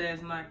might got get your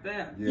ass knocked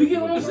out. You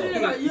get what I'm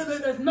saying? Like, yeah,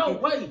 there's no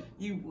way.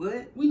 You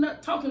would? We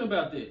not talking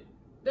about that.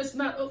 That's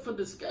not up for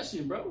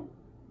discussion, bro.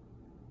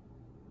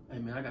 Hey,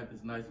 man, I got this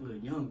nice little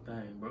young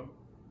thing, bro.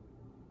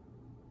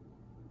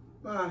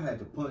 I had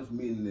to punch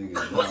me in the nigga in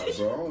the mouth,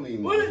 bro. I don't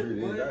even want to hear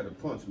this. I had to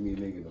punch me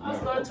nigga in the mouth. I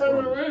started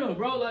turning around,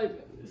 bro.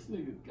 Like, this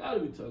nigga gotta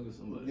be talking to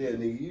somebody. Yeah,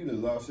 nigga, you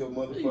done lost your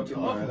motherfucking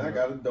mind. About? I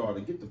got a daughter.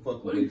 Get the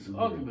fuck what away from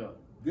here. What are you talking about?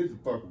 Get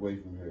the fuck away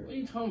from here. What are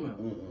you talking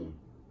about? Mm-mm.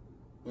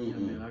 Yeah,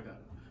 man, I got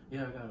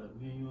a,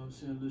 man, you know what I'm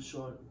saying, a little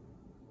short.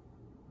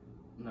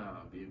 Nah,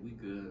 bitch, we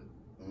good.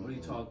 What are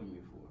you talking to me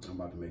for? I'm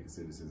about to make a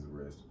citizen's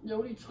arrest. Yeah,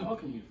 what are you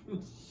talking to me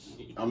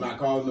for? I'm not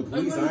calling the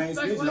police. I ain't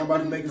snitching. I'm about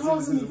to make a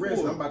citizen's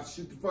arrest. I'm about to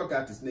shoot the fuck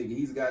out this nigga.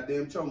 He's a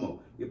goddamn chomo.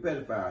 You're a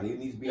pedophile. He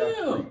needs to be out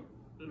the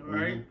street.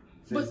 Right.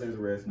 Citizen's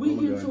arrest. We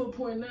get to a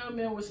point now,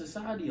 man, where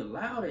society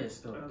allow that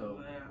stuff,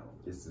 though.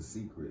 It's a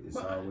secret. It's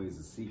always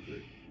a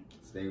secret.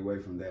 Stay away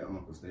from that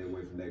uncle. Stay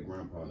away from that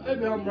grandpa.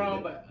 Maybe I'm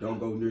wrong, but don't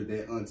go near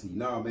that auntie.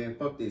 Nah, man,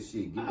 fuck that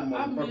shit. Get them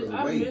motherfuckers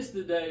I away. miss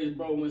the days,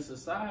 bro, when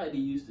society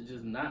used to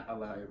just not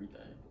allow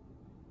everything.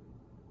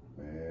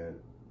 Man,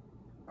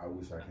 I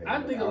wish I could.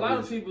 I think a lot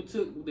of people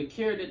took the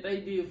care that they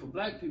did for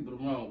black people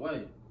the wrong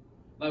way.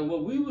 Like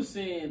what we were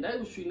saying, they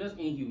was treating us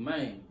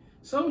inhumane.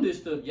 Some of this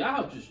stuff,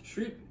 y'all just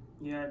tripping.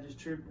 Yeah, just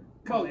tripping.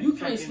 Bro, you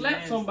can't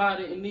slap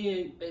somebody and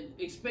then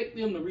expect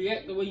them to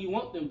react the way you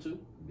want them to.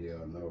 Yeah,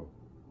 I know.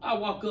 I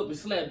walk up and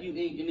slap you, and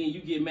then you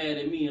get mad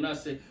at me, and I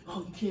say, "Oh,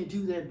 you can't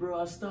do that, bro.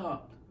 I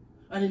stopped.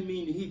 I didn't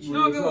mean to hit you."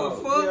 Don't give a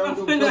fuck. I'm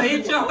finna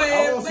hit your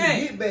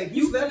ass back.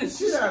 You slapped the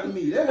shit out of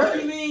me. That what hurt.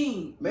 do you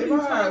mean? Made what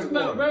my are you eyes talking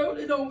about,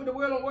 water. bro? The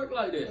world don't work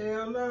like that.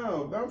 Hell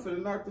no. I'm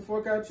finna knock the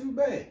fuck out you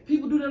back.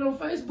 People do that on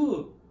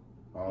Facebook.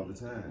 All the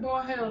time. Bro,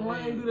 I had a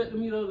lame do that to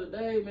me the other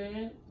day,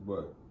 man.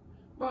 What?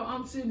 Bro,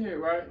 I'm sitting here,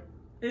 right?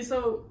 And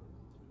so,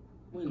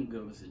 we in a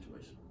government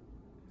situation.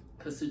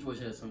 Because the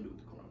situation has something to do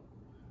with the corona.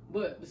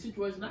 But the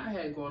situation I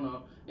had going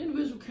on,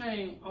 individual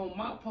came on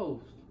my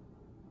post.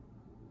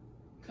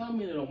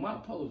 Commented on my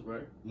post,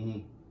 right? Mm-hmm.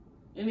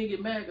 And they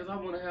get mad because I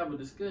want to have a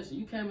discussion.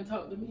 You came and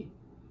talk to me.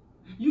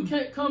 You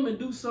can't come and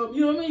do something,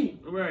 you know what I mean?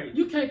 Right.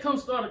 You can't come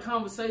start a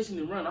conversation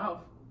and run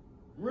off.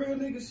 Real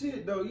nigga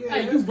shit though, yeah.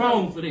 Hey, you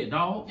wrong for that,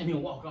 dog, and he'll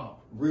walk off.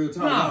 Real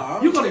talk.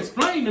 Nah, you gonna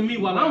explain to me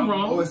while I'm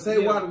wrong. Or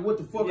say what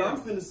the fuck I'm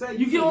finna say.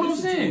 You get what I'm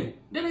saying?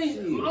 That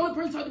ain't the only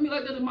person talk to me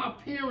like that is my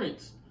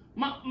parents.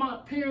 My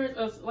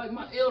parents, like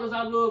my elders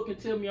I love, can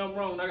tell me I'm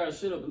wrong and I gotta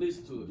shut up and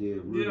listen to it. Yeah,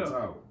 real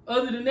talk.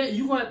 Other than that,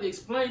 you gonna have to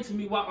explain to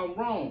me why I'm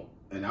wrong.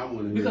 And I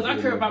want to because I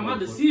care about my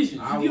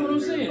decisions. You get what I'm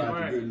saying?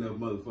 About the good enough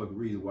motherfucking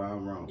reason why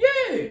I'm wrong.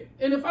 Yeah,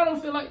 and if I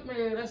don't feel like,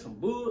 man, that's some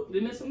bull,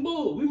 then that's some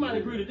bull. We might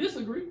agree to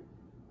disagree,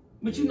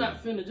 but you're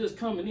not finna just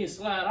come in and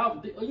slide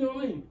off. You know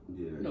what I mean?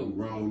 Yeah, no, you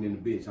wrong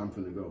in the bitch. I'm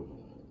finna go.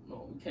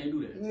 No, we can't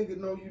do that. Nigga,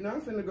 no, you're not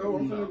finna go.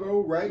 I'm finna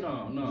go right.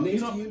 No. You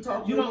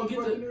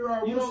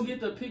don't get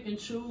to pick and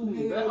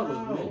choose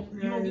battles, man.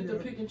 You don't get to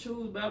pick and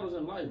choose battles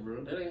in life,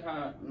 bro. That ain't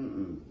how.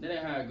 That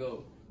ain't how it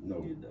go.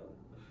 No,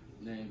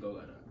 that ain't go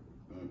like that.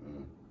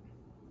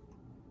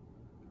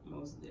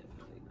 Most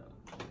definitely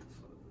don't.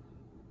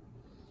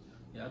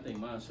 Yeah, I think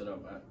mine shut up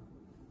about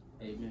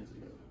 8 minutes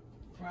ago.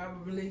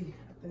 Probably.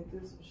 I think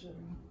this will shut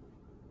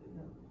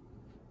up.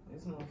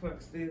 This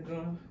motherfucker still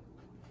going.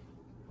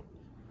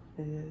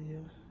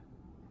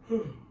 Yeah.